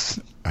Express.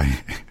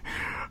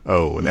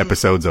 Oh, an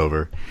episode's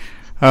over.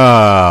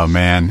 Oh,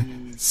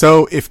 man.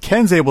 So if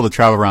Ken's able to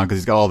travel around because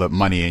he's got all that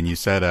money, and you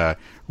said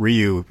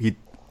Ryu,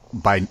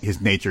 by his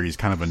nature, he's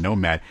kind of a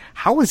nomad.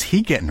 How is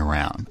he getting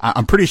around?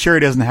 I'm pretty sure he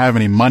doesn't have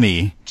any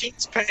money.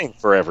 He's paying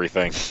for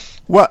everything.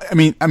 Well, I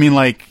mean,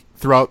 like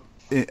throughout,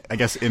 I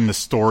guess, in the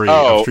story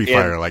of Street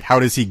Fighter, like how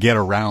does he get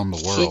around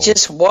the world? He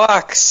just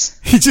walks.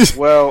 He just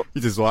walks.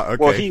 Okay.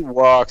 Well, he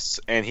walks,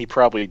 and he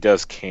probably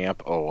does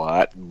camp a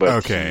lot.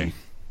 But okay.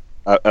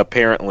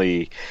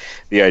 Apparently,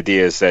 the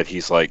idea is that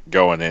he's like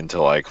going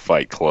into like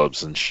fight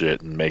clubs and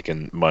shit and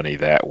making money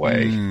that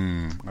way.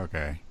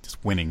 Okay,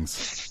 just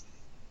winnings.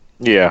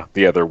 Yeah,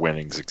 the other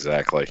winnings,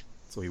 exactly.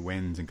 So he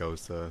wins and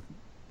goes to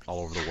all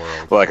over the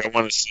world. Like, I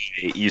want to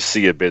say, you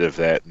see a bit of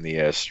that in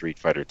the Street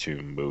Fighter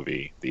 2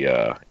 movie,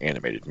 the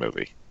animated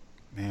movie.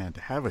 man,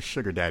 to have a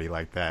sugar daddy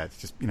like that,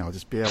 just be able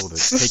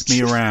to take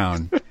me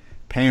around,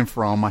 paying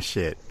for all my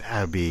shit.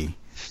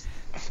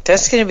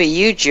 That's gonna be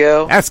you,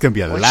 Joe. That's gonna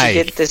be a Once life.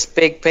 you get this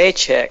big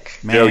paycheck,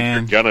 Man, Joe,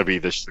 you're gonna be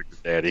the sugar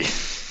daddy.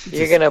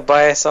 you're gonna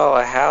buy us all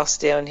a house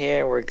down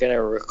here. We're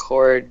gonna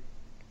record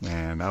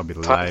that'll be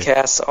the life.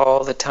 podcasts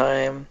all the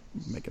time.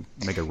 Make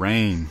it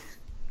rain.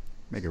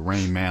 Make it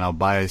rain, man. I'll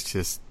buy us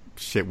just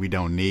shit we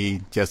don't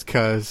need just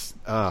cause.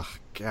 Oh,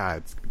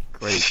 God, it's gonna be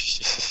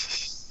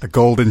great. A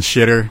golden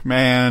shitter,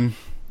 man.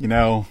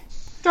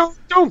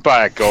 Don't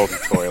buy a golden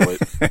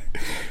toilet.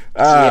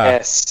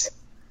 Yes.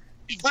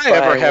 If I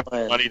ever have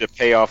the money to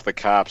pay off the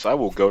cops, I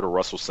will go to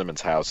Russell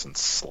Simmons' house and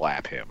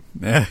slap him.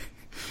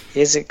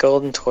 Is it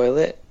golden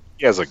toilet?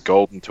 He has a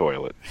golden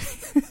toilet.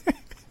 I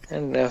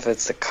don't know if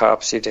it's the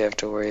cops you'd have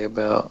to worry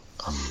about.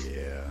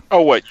 Yeah.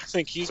 Oh, what? You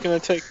think he's going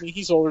to take me?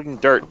 He's older than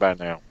dirt by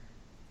now.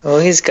 Well,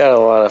 he's got a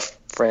lot of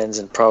friends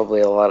and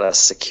probably a lot of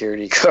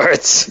security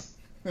guards.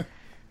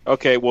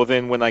 Okay, well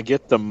then when I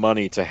get the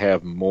money to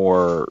have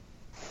more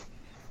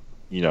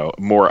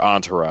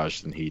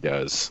entourage than he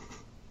does,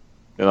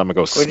 then I'm going to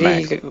go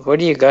smack. What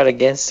do you got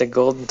against a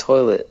golden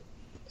toilet?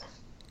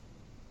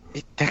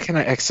 That kind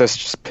of excess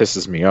just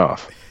pisses me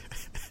off.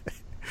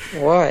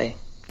 Why?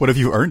 What if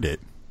you earned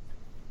it?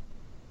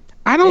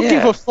 I don't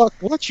give a fuck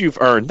what you've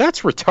earned.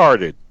 That's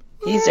retarded.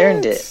 He's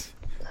earned it.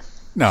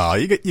 No,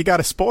 you got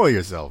to spoil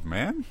yourself,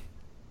 man.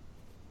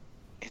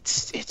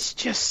 It's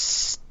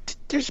just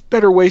there's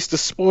better ways to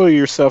spoil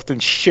yourself than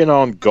shit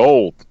on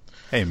gold.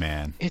 Hey,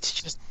 man. It's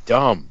just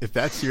dumb. If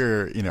that's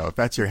your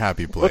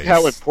happy place. Look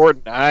how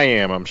important I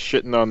am. I'm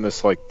shitting on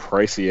this like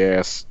pricey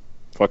ass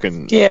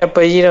fucking. Yeah,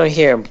 but you don't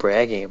hear him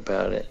bragging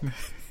about it.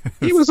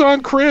 He was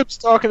on Cribs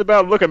talking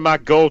about, look at my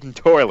golden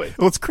toilet.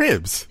 Well, it's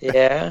Cribs.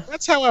 Yeah.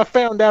 That's how I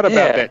found out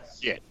about that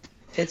shit.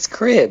 It's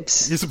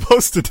Cribs. You're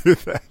supposed to do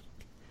that.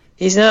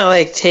 He's not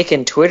like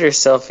taking Twitter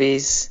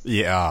selfies.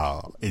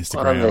 Yeah,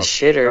 Instagram. On the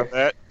shitter.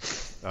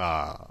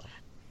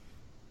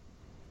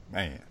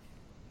 Man.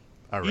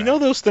 All right. You know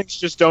those things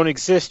just don't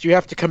exist. You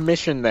have to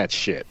commission that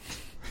shit.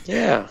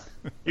 Yeah.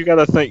 You got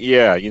to think.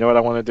 Yeah, you know what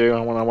I want to do?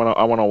 I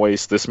want to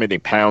waste this many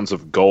pounds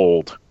of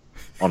gold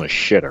on a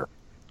shitter.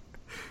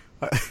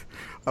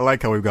 I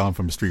like how we've gone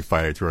from Street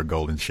Fighter to a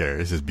golden shitter.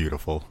 This is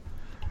beautiful.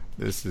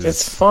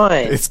 It's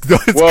fine. It's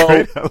well,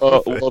 great.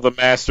 Well, the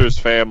Masters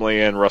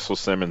family and Russell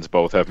Simmons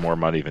both have more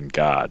money than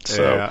God.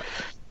 So,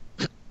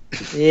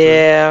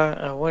 yeah.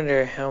 I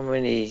wonder how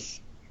many.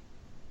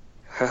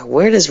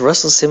 Where does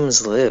Russell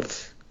Simmons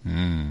live?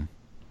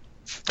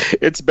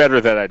 It's better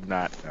that I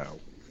not know.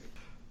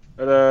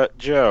 But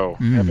Joe,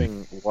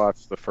 having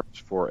watched the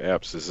first 4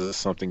 eps, is this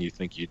something you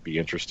think you'd be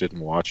interested in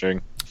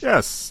watching?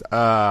 Yes.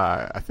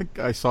 I think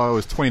I saw it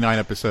was 29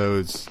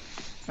 episodes,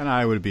 and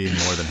I would be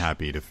more than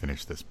happy to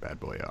finish this bad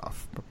boy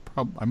off.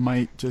 I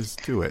might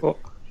just do it. Well,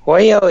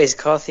 why do you always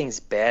call things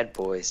bad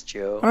boys,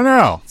 Joe? I don't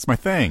know. It's my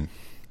thing.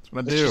 It's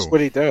what I do. It's just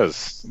what he does.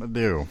 It's what I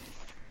do.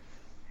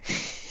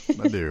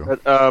 I do.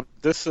 But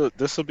this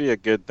will be a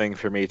good thing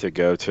for me to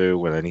go to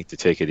when I need to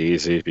take it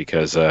easy,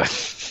 because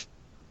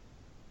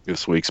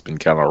this week's been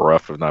kind of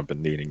rough and I've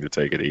been needing to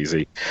take it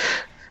easy.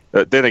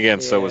 Then again,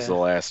 so was the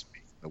last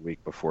week, the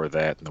week before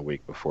that, and the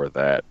week before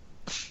that.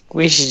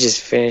 We should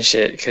just finish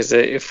it, because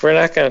if we're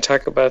not going to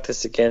talk about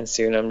this again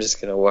soon, I'm just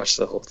going to watch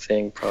the whole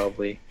thing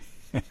probably.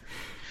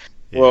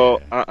 Well,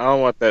 I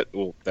don't want that.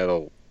 Well, I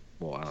don't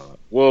know.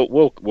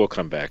 We'll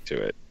come back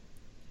to it.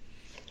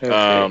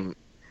 Okay.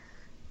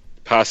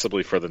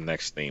 Possibly for the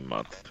next theme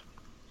month.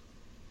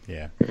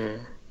 Yeah.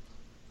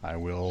 I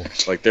will.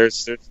 Like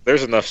there's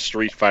enough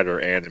Street Fighter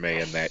anime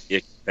in that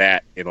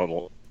in and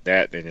of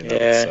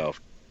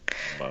itself.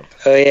 Month.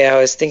 Oh yeah, I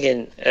was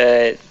thinking.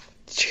 I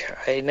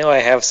know I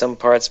have some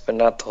parts, but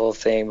not the whole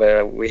thing.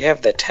 But we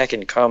have the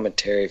Tekken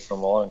commentary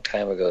from a long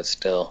time ago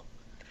still.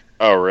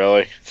 Oh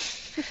really?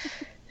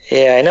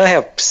 Yeah, I know I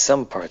have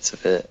some parts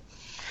of it.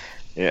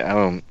 Yeah, I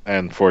don't.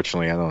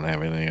 Unfortunately, I don't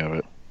have any of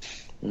it.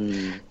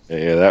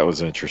 Yeah, that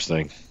was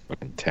interesting.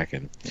 Fucking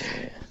Tekken.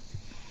 Yeah.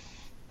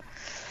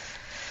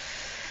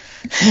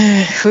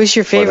 Who's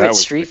your favorite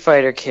Street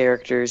Fighter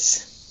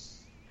characters?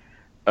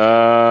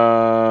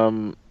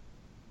 I'm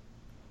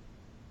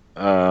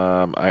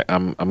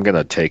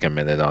gonna take a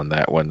minute on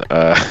that one.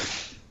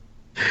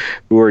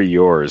 Who are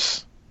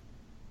yours?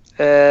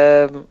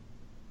 Well,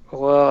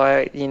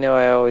 I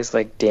always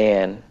like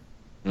Dan.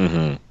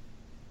 Mm-hmm.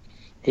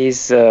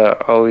 He's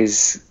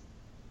always.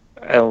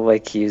 I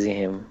like using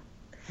him.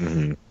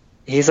 Mm-hmm.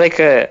 He's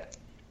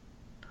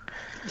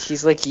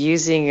like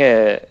using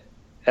a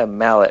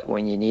mallet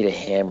when you need a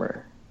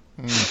hammer.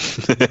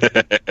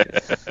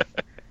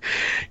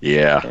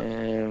 Yeah.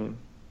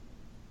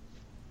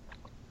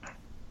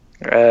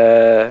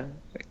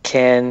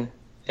 Ken,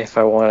 if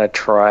I want to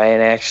try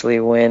and actually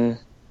win.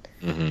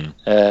 Mm-hmm.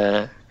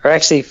 Or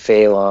actually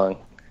Fei Long.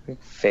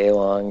 Fei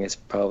Long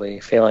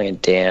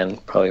and Dan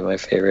probably my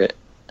favorite.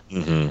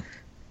 Mm-hmm.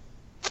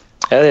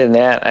 Other than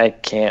that, I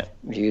can't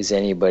use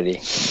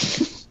anybody.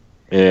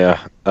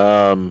 Yeah.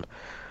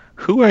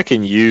 Who I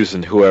can use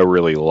and who I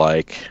really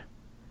like.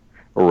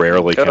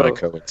 rarely kind of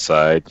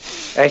coincide.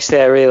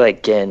 Actually, I really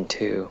like Gen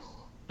too.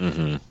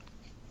 Mm-hmm.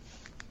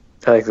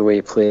 I like the way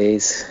he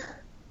plays.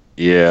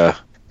 Yeah.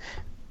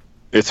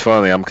 It's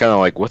funny, I'm kind of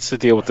like, what's the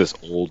deal with this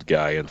old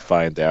guy? And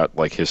find out,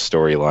 like, his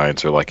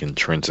storylines are, like,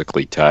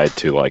 intrinsically tied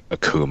to, like,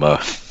 Akuma.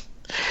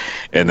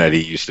 And that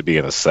he used to be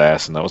an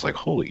assassin. I was like,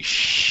 holy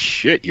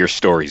shit, your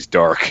story's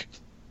dark.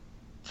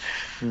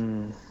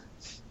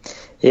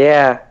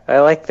 Yeah, I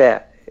like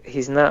that.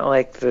 He's not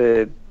like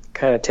the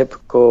kind of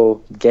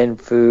typical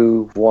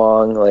Genfu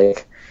Wong,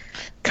 like...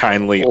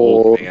 Kindly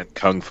old man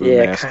kung fu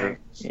master.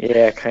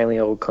 Kindly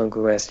old kung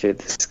fu master.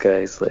 This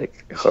guy's,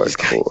 like,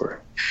 hardcore.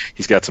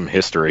 He's got some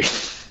history.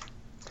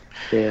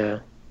 Yeah.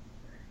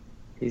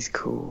 He's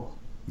cool.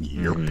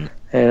 Yep.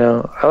 I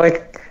know. I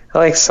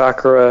like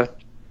Sakura.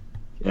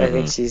 I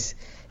think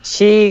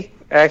she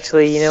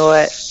actually, you know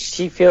what?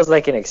 She feels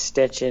like an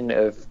extension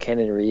of Ken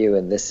and Ryu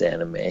in this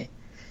anime.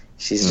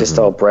 She's just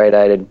all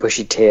bright-eyed and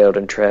bushy-tailed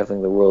and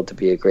traveling the world to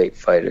be a great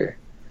fighter.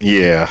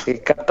 Yeah. She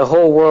got the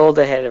whole world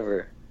ahead of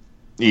her.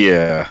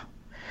 Yeah.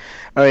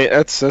 I mean,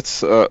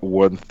 that's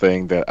one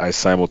thing that I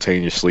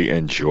simultaneously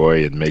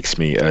enjoy and makes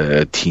me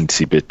a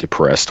teensy bit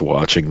depressed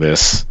watching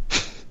this.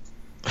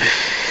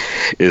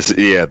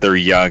 They're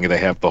young and they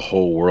have the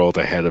whole world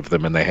ahead of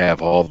them and they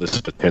have all this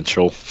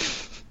potential.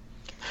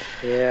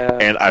 Yeah.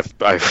 And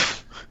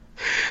I've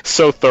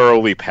so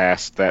thoroughly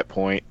passed that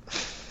point.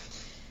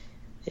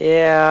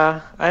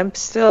 Yeah, I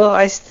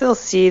still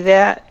see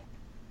that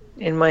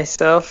in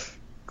myself.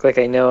 Like,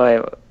 I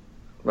know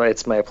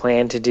it's my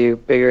plan to do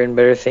bigger and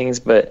better things,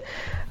 but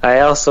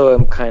I also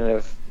am kind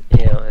of,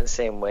 in the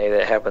same way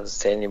that happens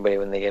to anybody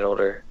when they get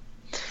older.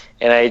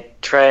 And I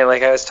try,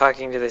 like, I was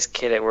talking to this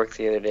kid at work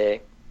the other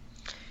day,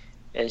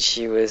 and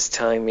she was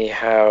telling me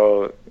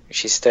how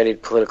she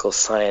studied political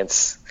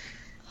science,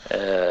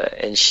 but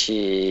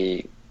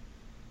she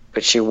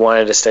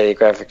wanted to study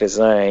graphic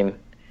design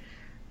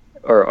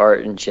or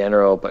art in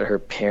general, but her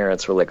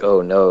parents were like,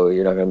 oh no,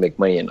 you're not going to make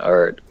money in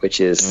art, which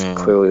is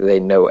clearly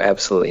they know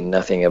absolutely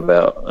nothing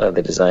about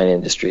the design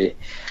industry.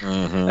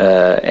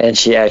 And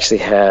she actually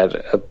had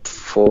a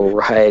full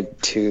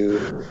ride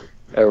to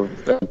a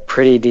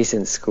pretty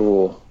decent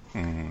school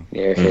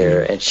near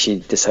here, and she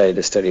decided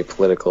to study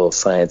political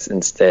science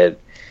instead,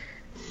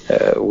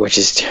 which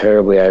is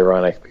terribly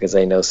ironic because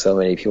I know so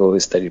many people who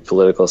studied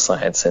political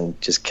science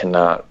and just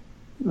cannot.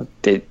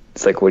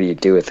 It's like, what do you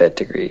do with that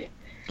degree?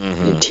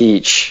 You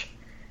teach.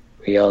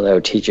 We all know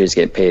teachers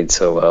get paid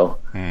so well.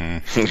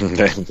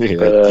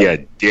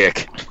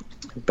 Dick.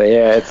 But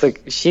yeah, it's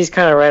like she's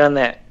kind of right on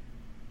that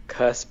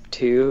cusp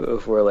too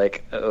of where,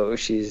 like,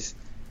 she's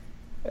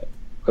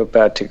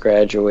about to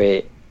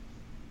graduate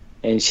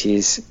and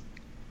she's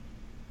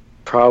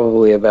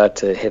probably about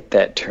to hit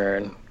that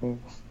turn.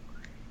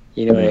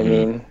 You know what I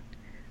mean?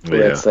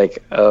 Where it's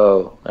like,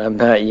 oh, I'm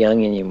not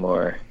young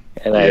anymore,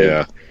 and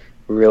I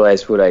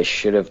realized what I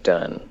should have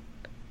done.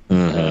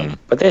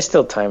 But there's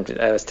still time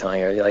to. I was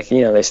telling her, like,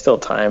 there's still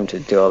time to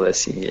do all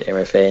this. You can get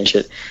MFA and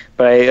shit.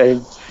 But I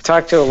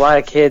talked to a lot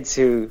of kids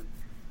who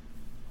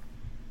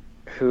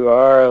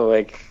are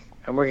like.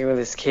 I'm working with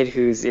this kid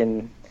who's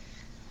in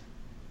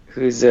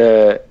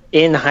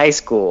high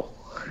school.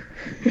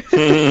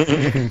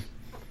 Oh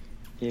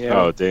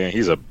damn,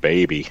 he's a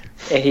baby.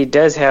 And he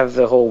does have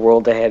the whole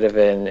world ahead of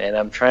him. And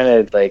I'm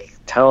trying to, like,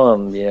 tell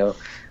him,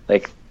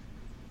 like,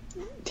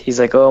 he's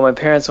like, oh, my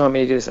parents want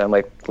me to do this. I'm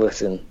like,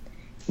 listen.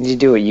 You need to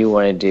do what you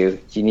want to do.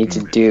 You need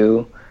to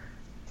do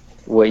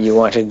what you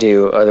want to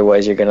do,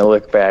 otherwise you're going to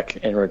look back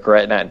and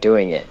regret not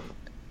doing it.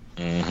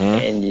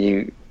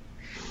 And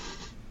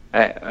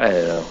I don't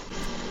know.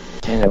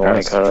 I don't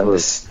want to cut on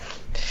this.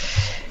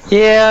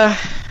 Yeah.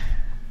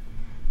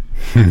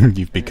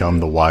 You've become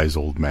the wise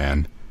old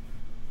man.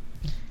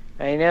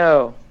 I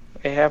know.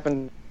 It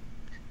happened,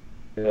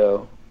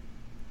 though.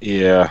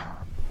 Yeah.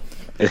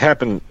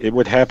 It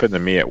would happen to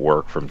me at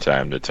work from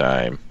time to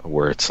time,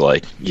 where it's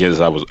like,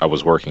 yes, I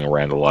was working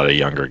around a lot of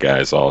younger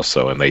guys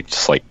also, and they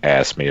just, like,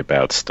 ask me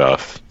about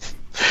stuff,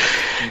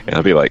 and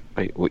I'll be like,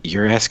 wait, what,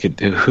 you're asking,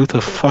 dude, who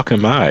the fuck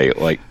am I?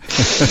 Like,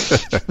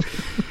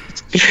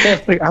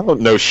 like, I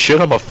don't know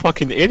shit. I'm a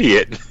fucking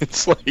idiot.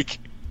 It's like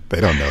they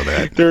don't know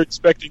that. They're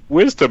expecting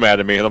wisdom out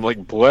of me, and I'm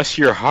like, bless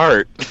your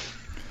heart.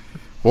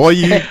 Well,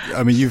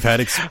 you've had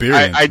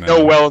experience. I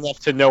know well enough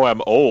to know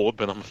I'm old,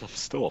 but I'm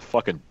still a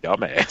fucking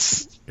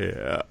dumbass.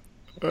 Yeah.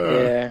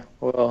 Yeah,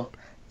 well,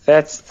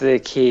 that's the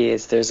key,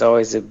 is there's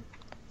always a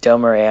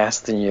dumber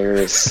ass than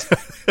yours.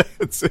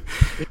 That's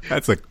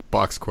a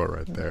box quote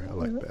right there. I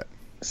like that.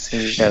 So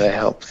you gotta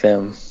help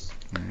them.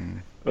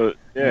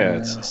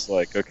 It's just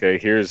like, okay,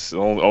 here's the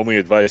only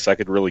advice I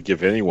could really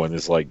give anyone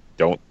is, like,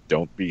 don't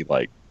be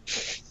like,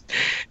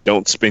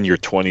 don't spend your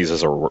 20s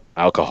as a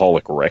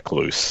alcoholic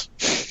recluse.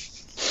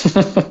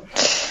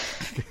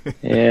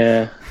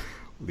 Yeah.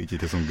 Lead you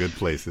to some good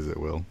places, it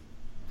will.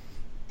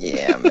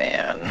 Yeah,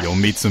 man. You'll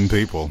meet some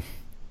people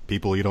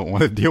you don't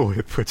want to deal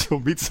with, but you'll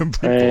meet some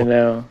people. I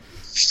know.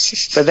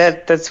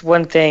 But that's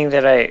one thing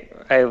that I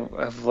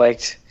have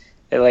liked.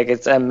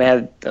 Like, I'm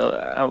mad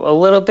a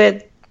little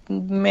bit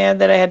mad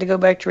that I had to go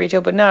back to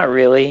retail, but not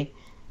really,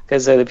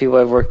 because the people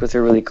I've worked with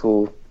are really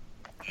cool.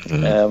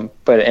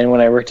 Mm-hmm. And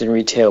when I worked in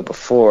retail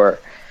before,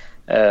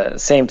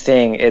 same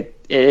thing. It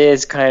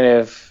is kind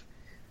of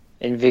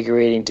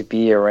invigorating to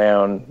be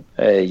around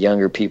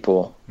younger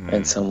people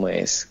in some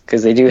ways,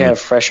 because they do have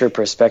fresher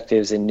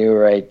perspectives and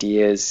newer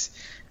ideas.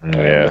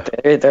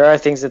 There are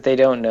things that they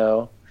don't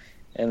know,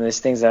 and there's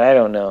things that I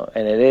don't know,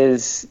 and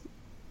it's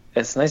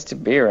nice to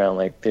be around.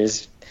 Like,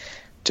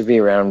 to be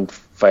around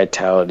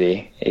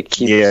vitality. It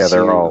keeps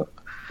they're all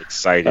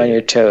excited on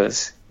your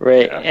toes,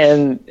 right? Yeah.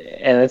 And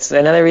it's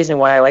another reason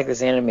why I like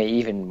this anime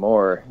even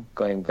more.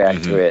 Going back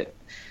to it,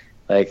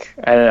 like,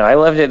 I don't know, I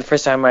loved it the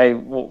first time I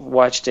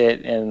watched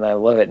it, and I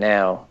love it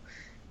now.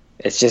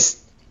 It's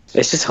just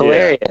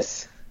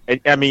hilarious.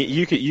 I mean,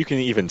 you can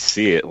even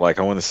see it. Like,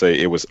 I want to say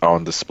it was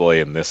on display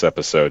in this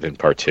episode in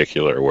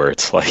particular, where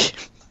it's like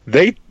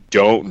they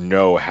don't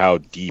know how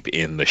deep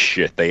in the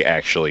shit they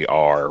actually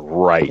are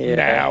right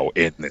now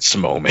in this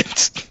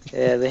moment.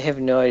 Yeah, they have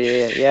no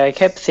idea. Yeah, I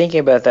kept thinking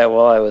about that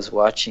while I was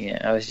watching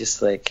it. I was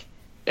just like,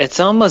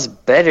 it's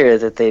almost better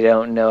that they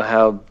don't know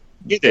how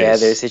bad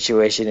their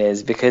situation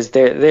is, because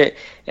they're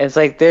it's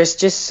like they're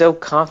just so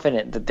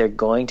confident that they're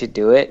going to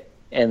do it,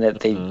 and that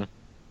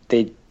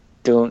they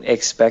don't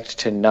expect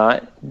to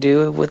not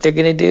do what they're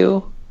going to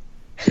do.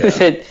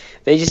 Yeah.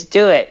 They just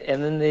do it,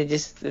 and then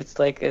it's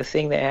like a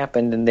thing that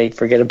happened, and they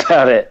forget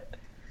about it.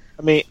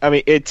 I mean,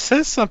 it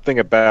says something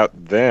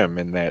about them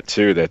in that,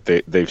 too, that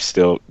they've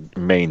still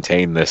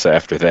maintained this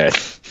after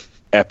that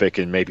epic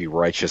and maybe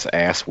righteous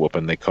ass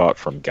whooping they caught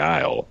from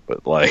Guile.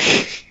 But,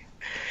 like,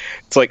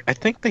 it's like, I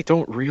think they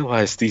don't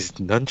realize these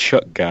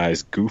nunchuck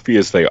guys, goofy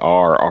as they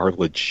are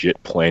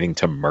legit planning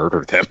to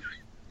murder them.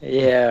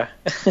 Yeah.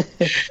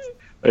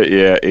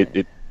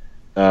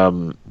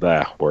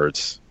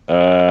 Words.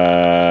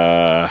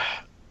 I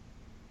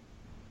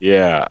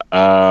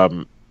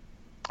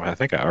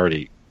think I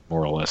already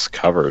more or less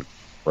covered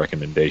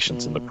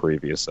recommendations in the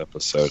previous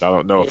episode. I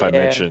don't know if I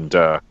mentioned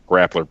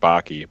Grappler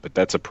Baki, but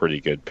that's a pretty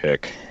good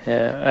pick.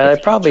 Yeah,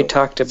 I probably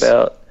talked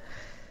about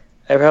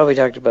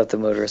the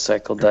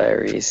Motorcycle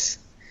Diaries.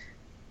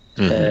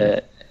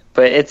 But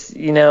it's,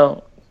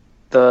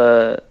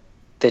 the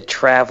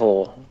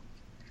travel,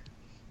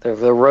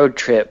 the road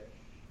trip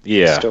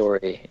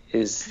story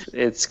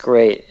it's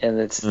great, and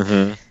it's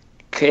and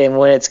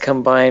when it's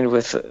combined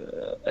with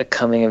a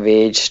coming of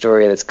age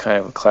story, that's kind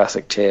of a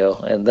classic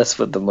tale, and that's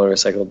what the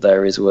Motorcycle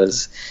Diaries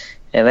was,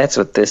 and that's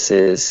what this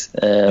is.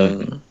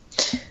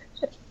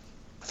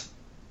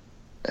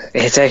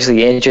 It's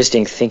actually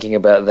interesting thinking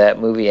about that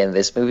movie and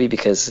this movie,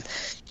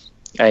 because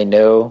I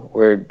know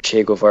where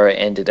Che Guevara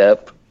ended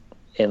up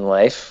in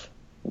life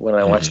when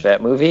I watched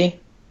that movie.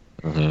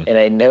 And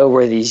I know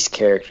where these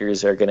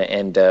characters are going to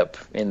end up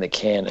in the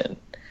canon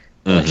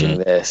watching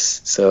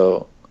this.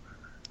 So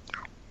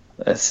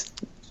that's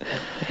an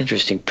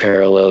interesting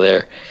parallel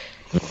there.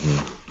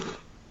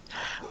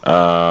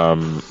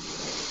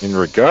 In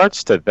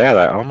regards to that,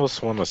 I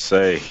almost want to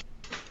say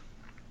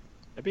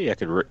maybe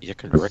you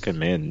could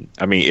recommend.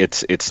 I mean,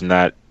 it's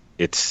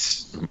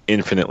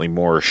infinitely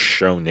more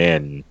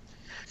shonen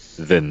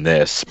than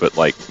this, but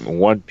like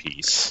One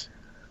Piece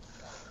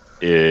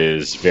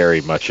is very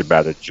much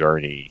about a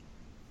journey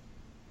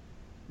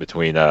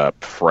between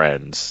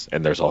friends,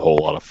 and there's a whole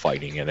lot of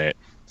fighting in it.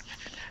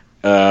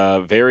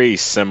 Very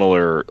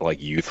similar,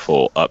 like,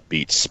 youthful,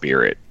 upbeat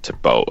spirit to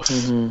both.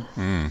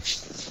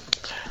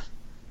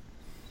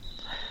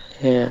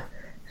 Yeah.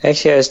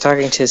 Actually, I was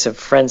talking to some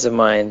friends of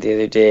mine the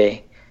other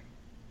day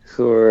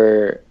who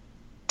were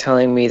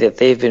telling me that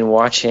they've been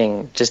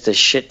watching just a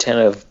shit ton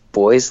of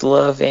boys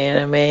love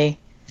anime.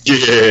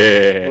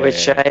 Yeah.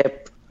 Which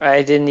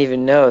I didn't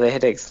even know. They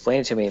had to explain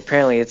it to me.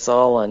 Apparently, it's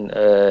all on.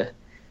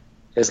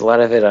 There's a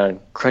lot of it on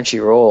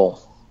Crunchyroll.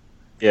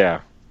 Yeah,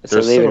 so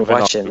they've been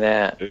watching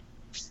that.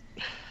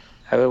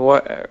 I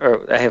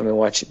haven't been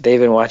watching. They've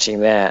been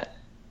watching that.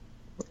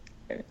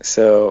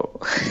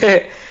 So,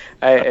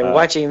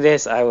 watching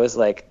this, I was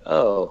like,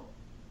 oh,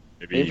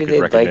 maybe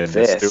they'd like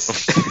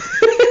this,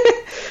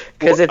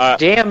 because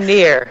it's damn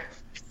near.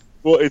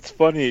 Well, it's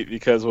funny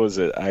because I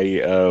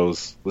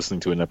was listening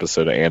to an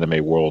episode of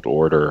Anime World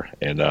Order,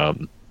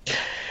 and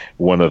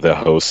one of the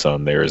hosts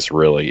on there is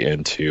really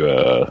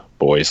into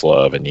boys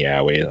love and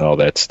yaoi and all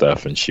that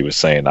stuff, and she was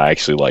saying, I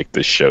actually like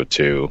this show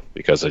too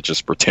because I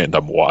just pretend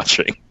I'm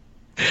watching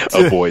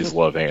a boys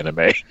love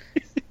anime.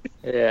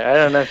 Yeah, I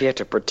don't know if you have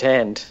to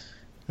pretend.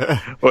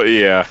 Well,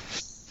 yeah.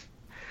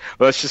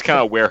 Well, that's just kind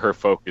of where her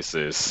focus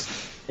is.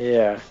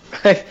 Yeah.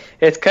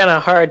 It's kind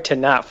of hard to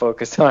not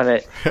focus on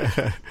it.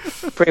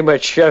 Pretty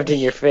much shoved in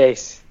your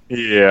face.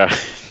 Yeah.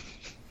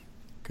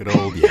 Good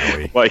old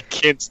yaoi. Like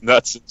Kent's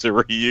nuts into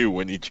Ryu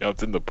when he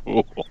jumped in the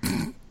pool.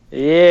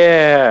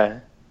 Yeah.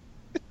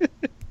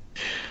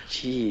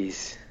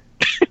 Jeez.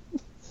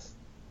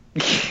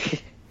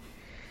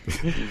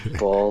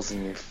 Balls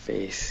in your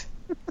face.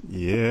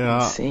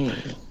 Yeah. Insane.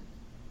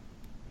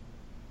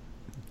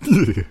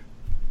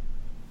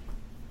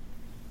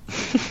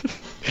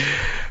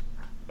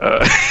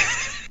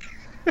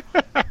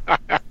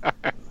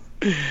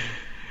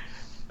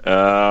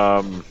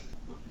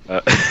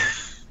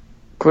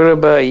 What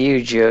about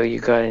you, Joe? You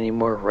got any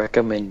more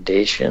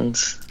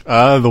recommendations?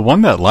 The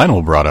one that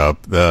Lionel brought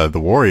up, the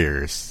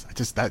Warriors. I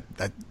just that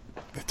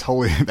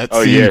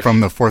scene from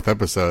the 4th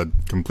episode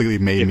completely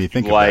made me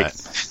think of that.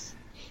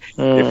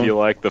 If you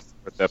like the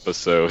 4th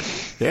episode,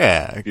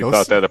 if you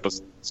thought that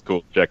episode was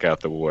cool, check out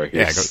the Warriors.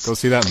 Yeah, go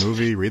see that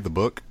movie, read the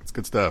book. It's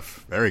good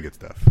stuff. Very good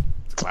stuff.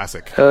 It's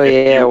classic. Oh if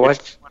yeah, you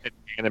want an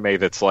anime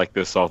that's like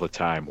this all the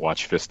time,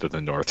 watch Fist of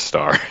the North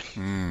Star.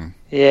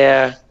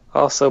 Yeah.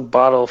 Also,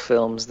 bottle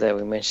films that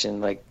we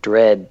mentioned, like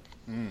Dread.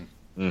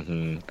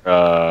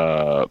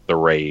 The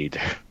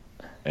Raid.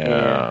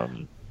 I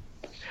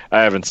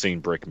haven't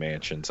seen Brick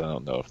Mansions. I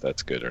don't know if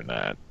that's good or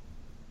not.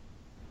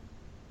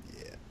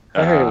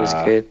 I heard it was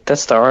good.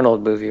 That's the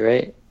Arnold movie,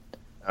 right?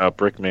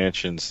 Brick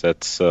Mansions,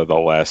 that's the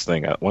last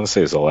thing. I want to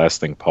say is the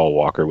last thing Paul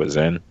Walker was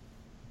in.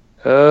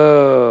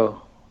 Oh.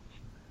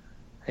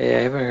 Yeah,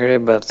 I haven't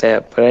heard about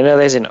that. But I know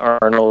there's an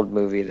Arnold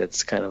movie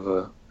that's kind of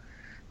a...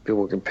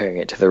 People were comparing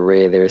it to The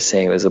Raid. They were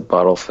saying it was a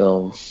bottle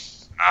film.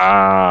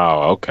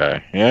 Oh,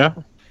 okay. Yeah.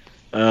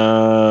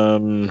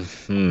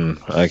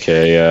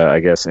 Okay, I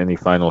guess any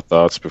final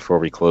thoughts before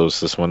we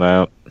close this one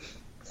out?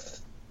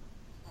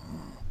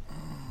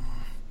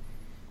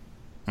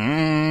 I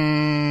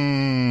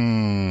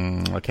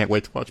can't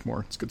wait to watch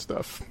more. It's good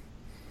stuff.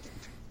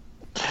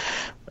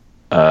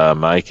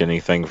 Mike,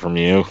 anything from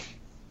you?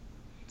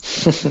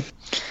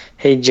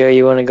 Hey, Joe,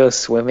 you want to go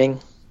swimming?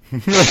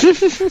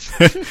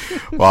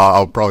 Well,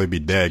 I'll probably be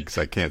dead because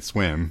I can't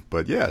swim.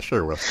 But yeah,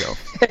 sure, let's go.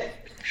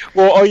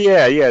 Well,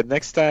 yeah.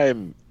 Next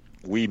time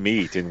we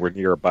meet and we're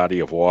near a body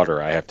of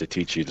water, I have to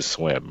teach you to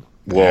swim.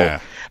 Well,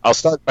 I'll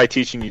start by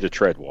teaching you to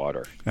tread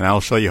water. And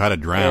I'll show you how to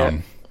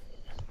drown.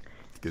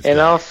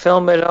 And I'll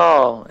film it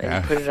all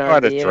and put it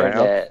on the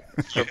internet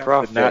for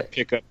profit. Not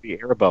pick up the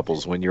air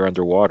bubbles when you're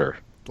underwater.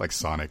 Like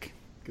Sonic.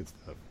 Good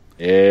stuff.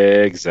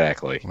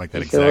 Exactly. Like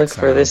that you can look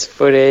for this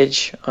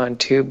footage on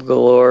Tube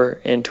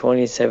Galore in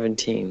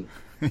 2017.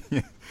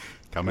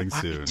 Coming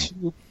soon.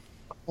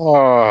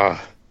 Why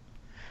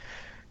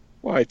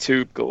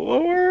Tube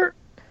Galore?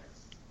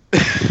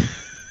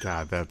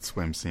 God, that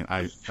swim scene.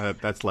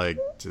 That's like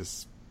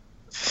just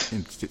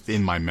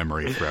in my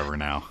memory forever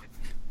now.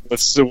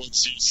 So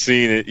once you've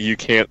seen it, you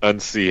can't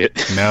unsee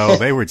it. No,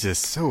 they were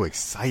just so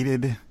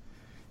excited.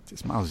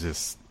 Miles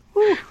just...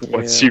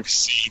 Once you've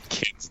seen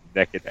Ken's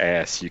naked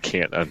ass, you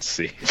can't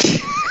unsee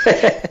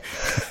it.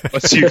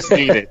 Once you've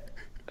seen it,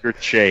 you're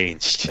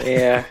changed.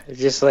 Yeah,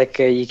 just like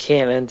you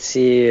can't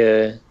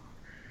unsee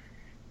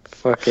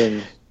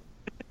fucking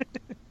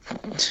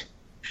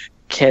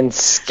Ken's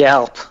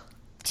scalp.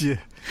 Yeah.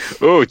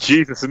 Oh,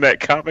 Jesus, in that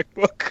comic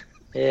book?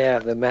 Yeah,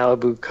 the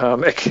Malibu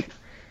comic.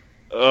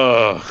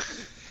 Ugh.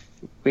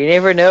 We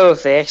never know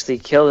if they actually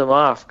killed him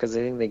off because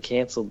I think they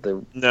canceled the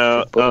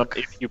book.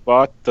 If you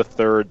bought the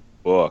 3rd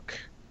book,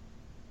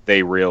 they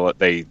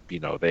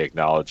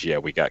acknowledge,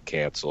 we got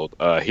canceled.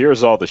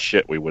 Here's all the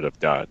shit we would have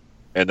done,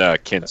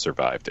 and Ken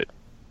survived it.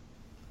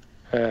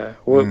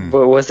 But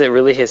was it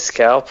really his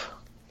scalp?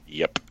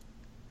 Yep.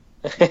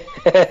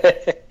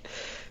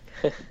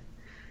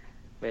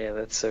 Man,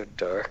 that's so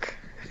dark.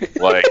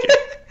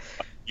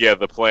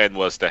 The plan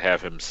was to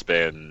have him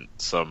spend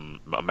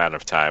some amount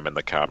of time in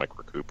the comic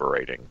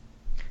recuperating.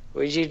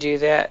 Would you do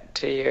that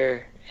to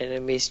your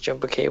enemies'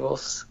 jumper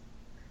cables?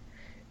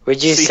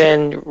 Would you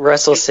send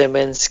Russell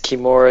Simmons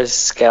Kimura's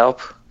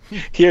scalp?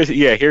 Here's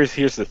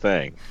the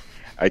thing.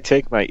 I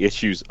take my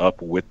issues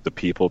up with the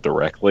people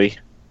directly.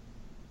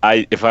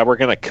 If I were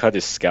going to cut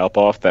his scalp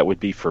off, that would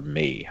be for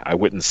me. I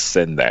wouldn't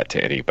send that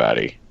to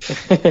anybody.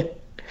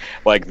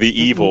 Like, the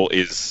evil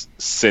is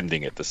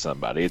sending it to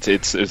somebody.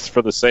 It's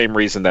for the same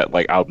reason that,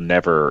 like, I'll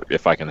never,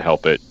 if I can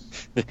help it,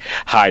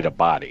 hide a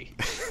body.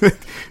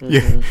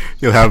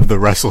 You'll have the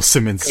Russell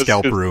Simmons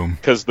scalp room.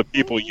 Because the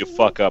people you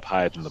fuck up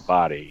hiding the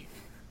body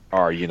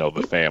are,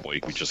 the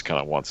family who just kind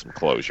of want some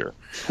closure.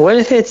 What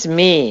if it's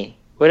me?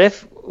 What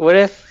if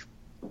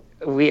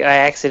I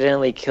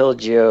accidentally killed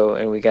Joe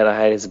and we gotta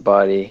hide his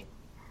body?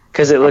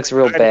 Because it looks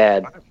real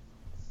bad.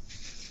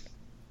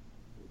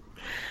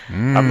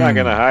 I'm not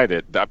gonna hide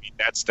it. I mean,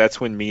 that's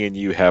when me and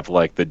you have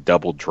like the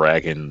double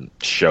dragon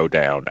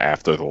showdown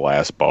after the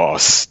last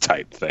boss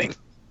type thing.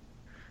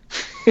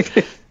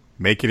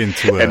 Make it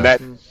into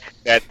and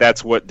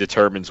that's what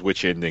determines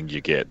which ending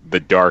you get. The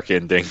dark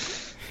ending,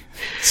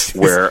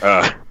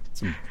 where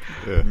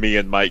me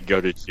and Mike go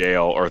to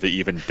jail, or the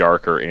even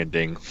darker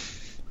ending,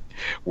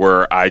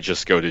 where I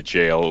just go to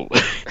jail.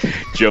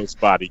 Joe's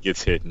body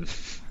gets hidden,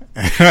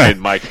 and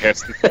Mike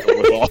has to deal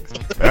with all.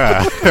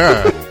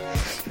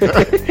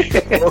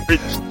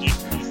 Orange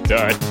juice is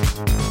done.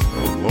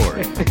 Oh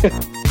Lord.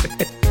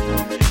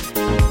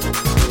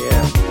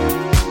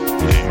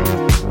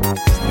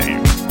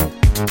 Damn.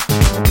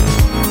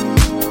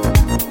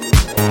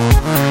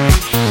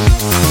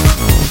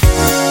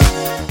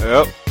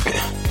 Yep.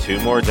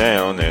 2 more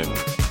down, and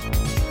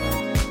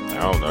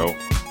I don't know,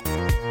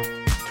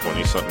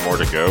 20-something more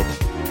to go.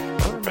 I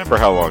don't remember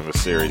how long the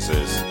series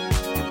is.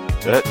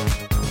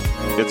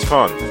 It's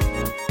fun.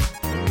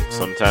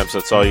 Sometimes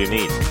that's all you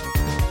need.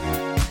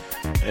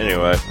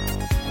 Anyway,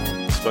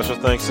 special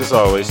thanks as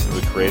always to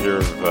the creator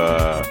of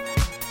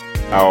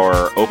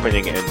our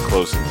opening and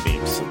closing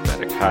theme,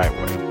 Synthetic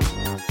Highway.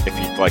 If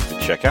you'd like to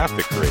check out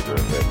the creator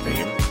of that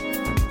theme,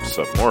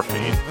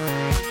 Submorphine,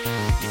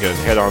 you can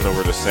head on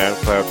over to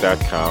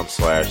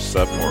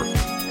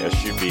soundcloud.com/submorphine,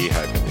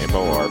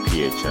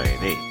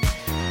 SUB-MORPHINE.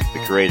 The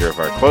creator of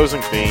our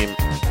closing theme,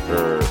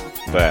 the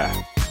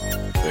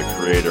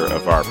creator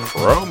of our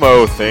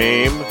promo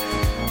theme.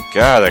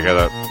 God,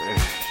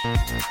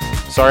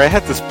 Sorry, I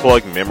had this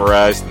plug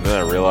memorized, and then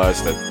I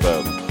realized that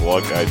the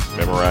plug I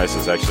memorized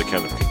is actually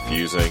kind of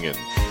confusing, and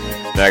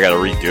now I gotta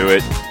redo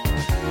it.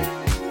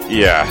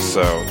 Yeah,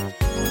 so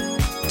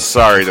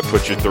sorry to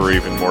put you through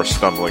even more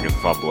stumbling and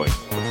fumbling.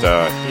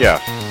 But, yeah,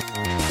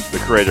 the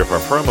creator of our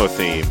promo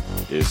theme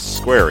is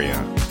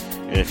Squareon.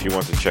 And if you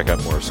want to check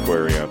out more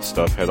Squareon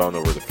stuff, head on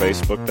over to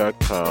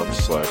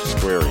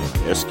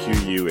facebook.com/Squareon,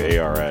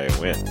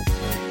 SQUARION.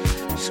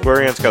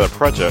 Squareon's got a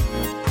project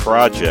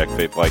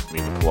they'd like me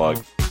to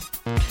plug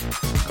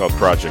called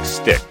Project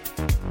Stick.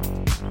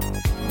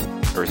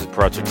 Or is it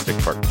Project Stick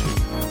Part 2?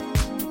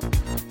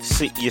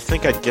 See, you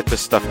think I'd get this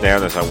stuff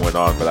down as I went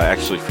on, but I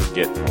actually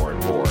forget more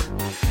and more.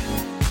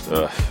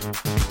 Ugh.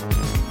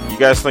 You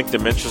guys think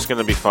Dementia's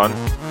gonna be fun?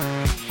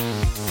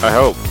 I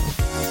hope.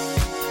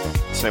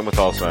 Same with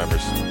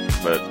Alzheimer's.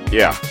 But,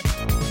 yeah.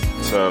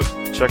 So,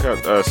 check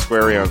out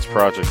Squareon's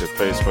project at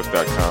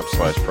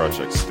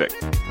facebook.com/Project Stick.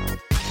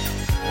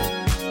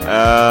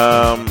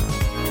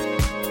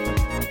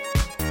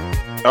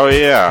 Oh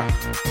yeah,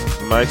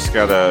 Mike's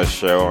got a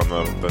show on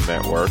the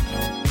network.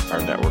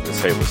 Our network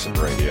is Hey Listen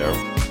Radio.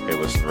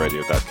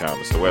 HeyListenRadio.com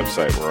is the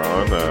website we're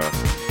on.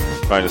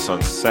 Find us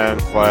on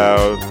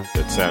SoundCloud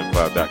at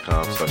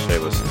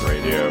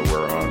SoundCloud.com/HeyListenRadio.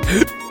 We're on,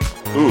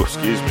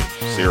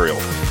 Serial.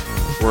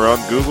 We're on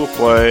Google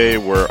Play.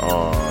 We're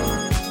on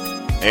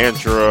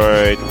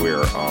Android.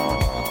 We're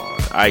on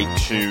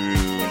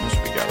iTunes.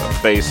 We got a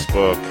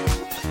Facebook.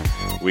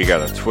 We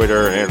got a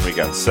Twitter, and we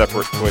got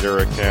separate Twitter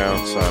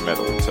accounts. I'm at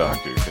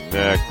Otaku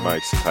Connect.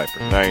 Mike's at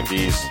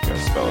Hyper90s.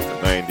 Gotta spell it the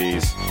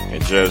 90s.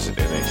 And Joe's at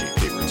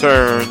NHEP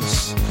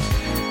Returns.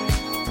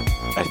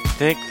 I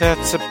think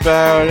that's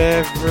about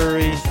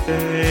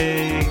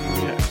everything.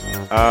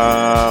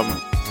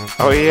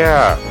 Oh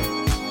yeah.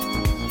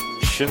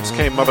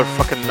 Shinsuke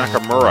motherfucking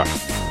Nakamura.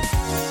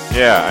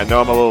 Yeah, I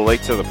know I'm a little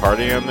late to the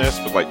party on this,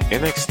 but like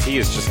NXT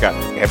has just got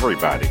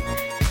everybody.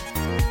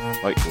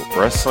 Like,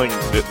 wrestling,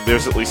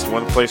 there's at least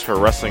one place where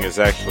wrestling is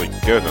actually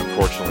good.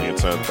 Unfortunately,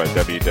 it's owned by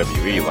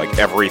WWE, like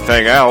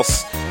everything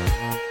else.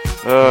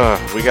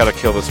 We gotta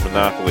kill this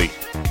monopoly.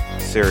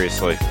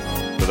 Seriously.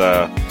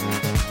 But,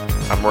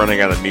 I'm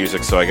running out of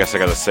music, so I guess I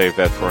gotta save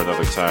that for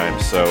another time.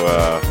 So,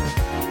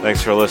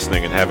 thanks for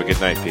listening, and have a good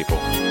night, people.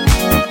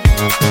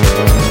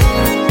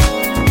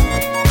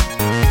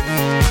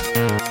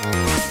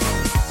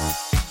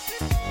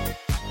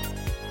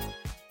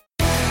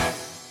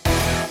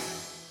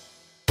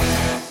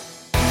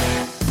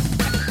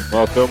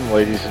 Welcome,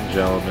 ladies and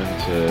gentlemen,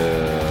 to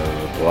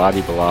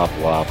blah-de-blah,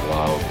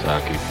 blah-blah,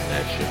 Otaku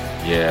Connection.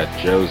 Yeah,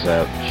 Joe's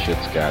out and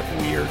shit's got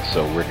weird,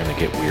 so we're gonna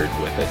get weird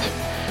with it.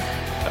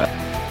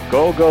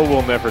 Golgo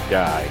will never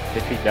die.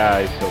 If he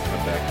dies, he'll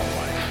come back to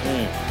life.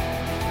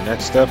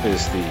 Next up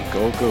is the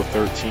Golgo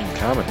 13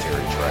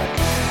 commentary track.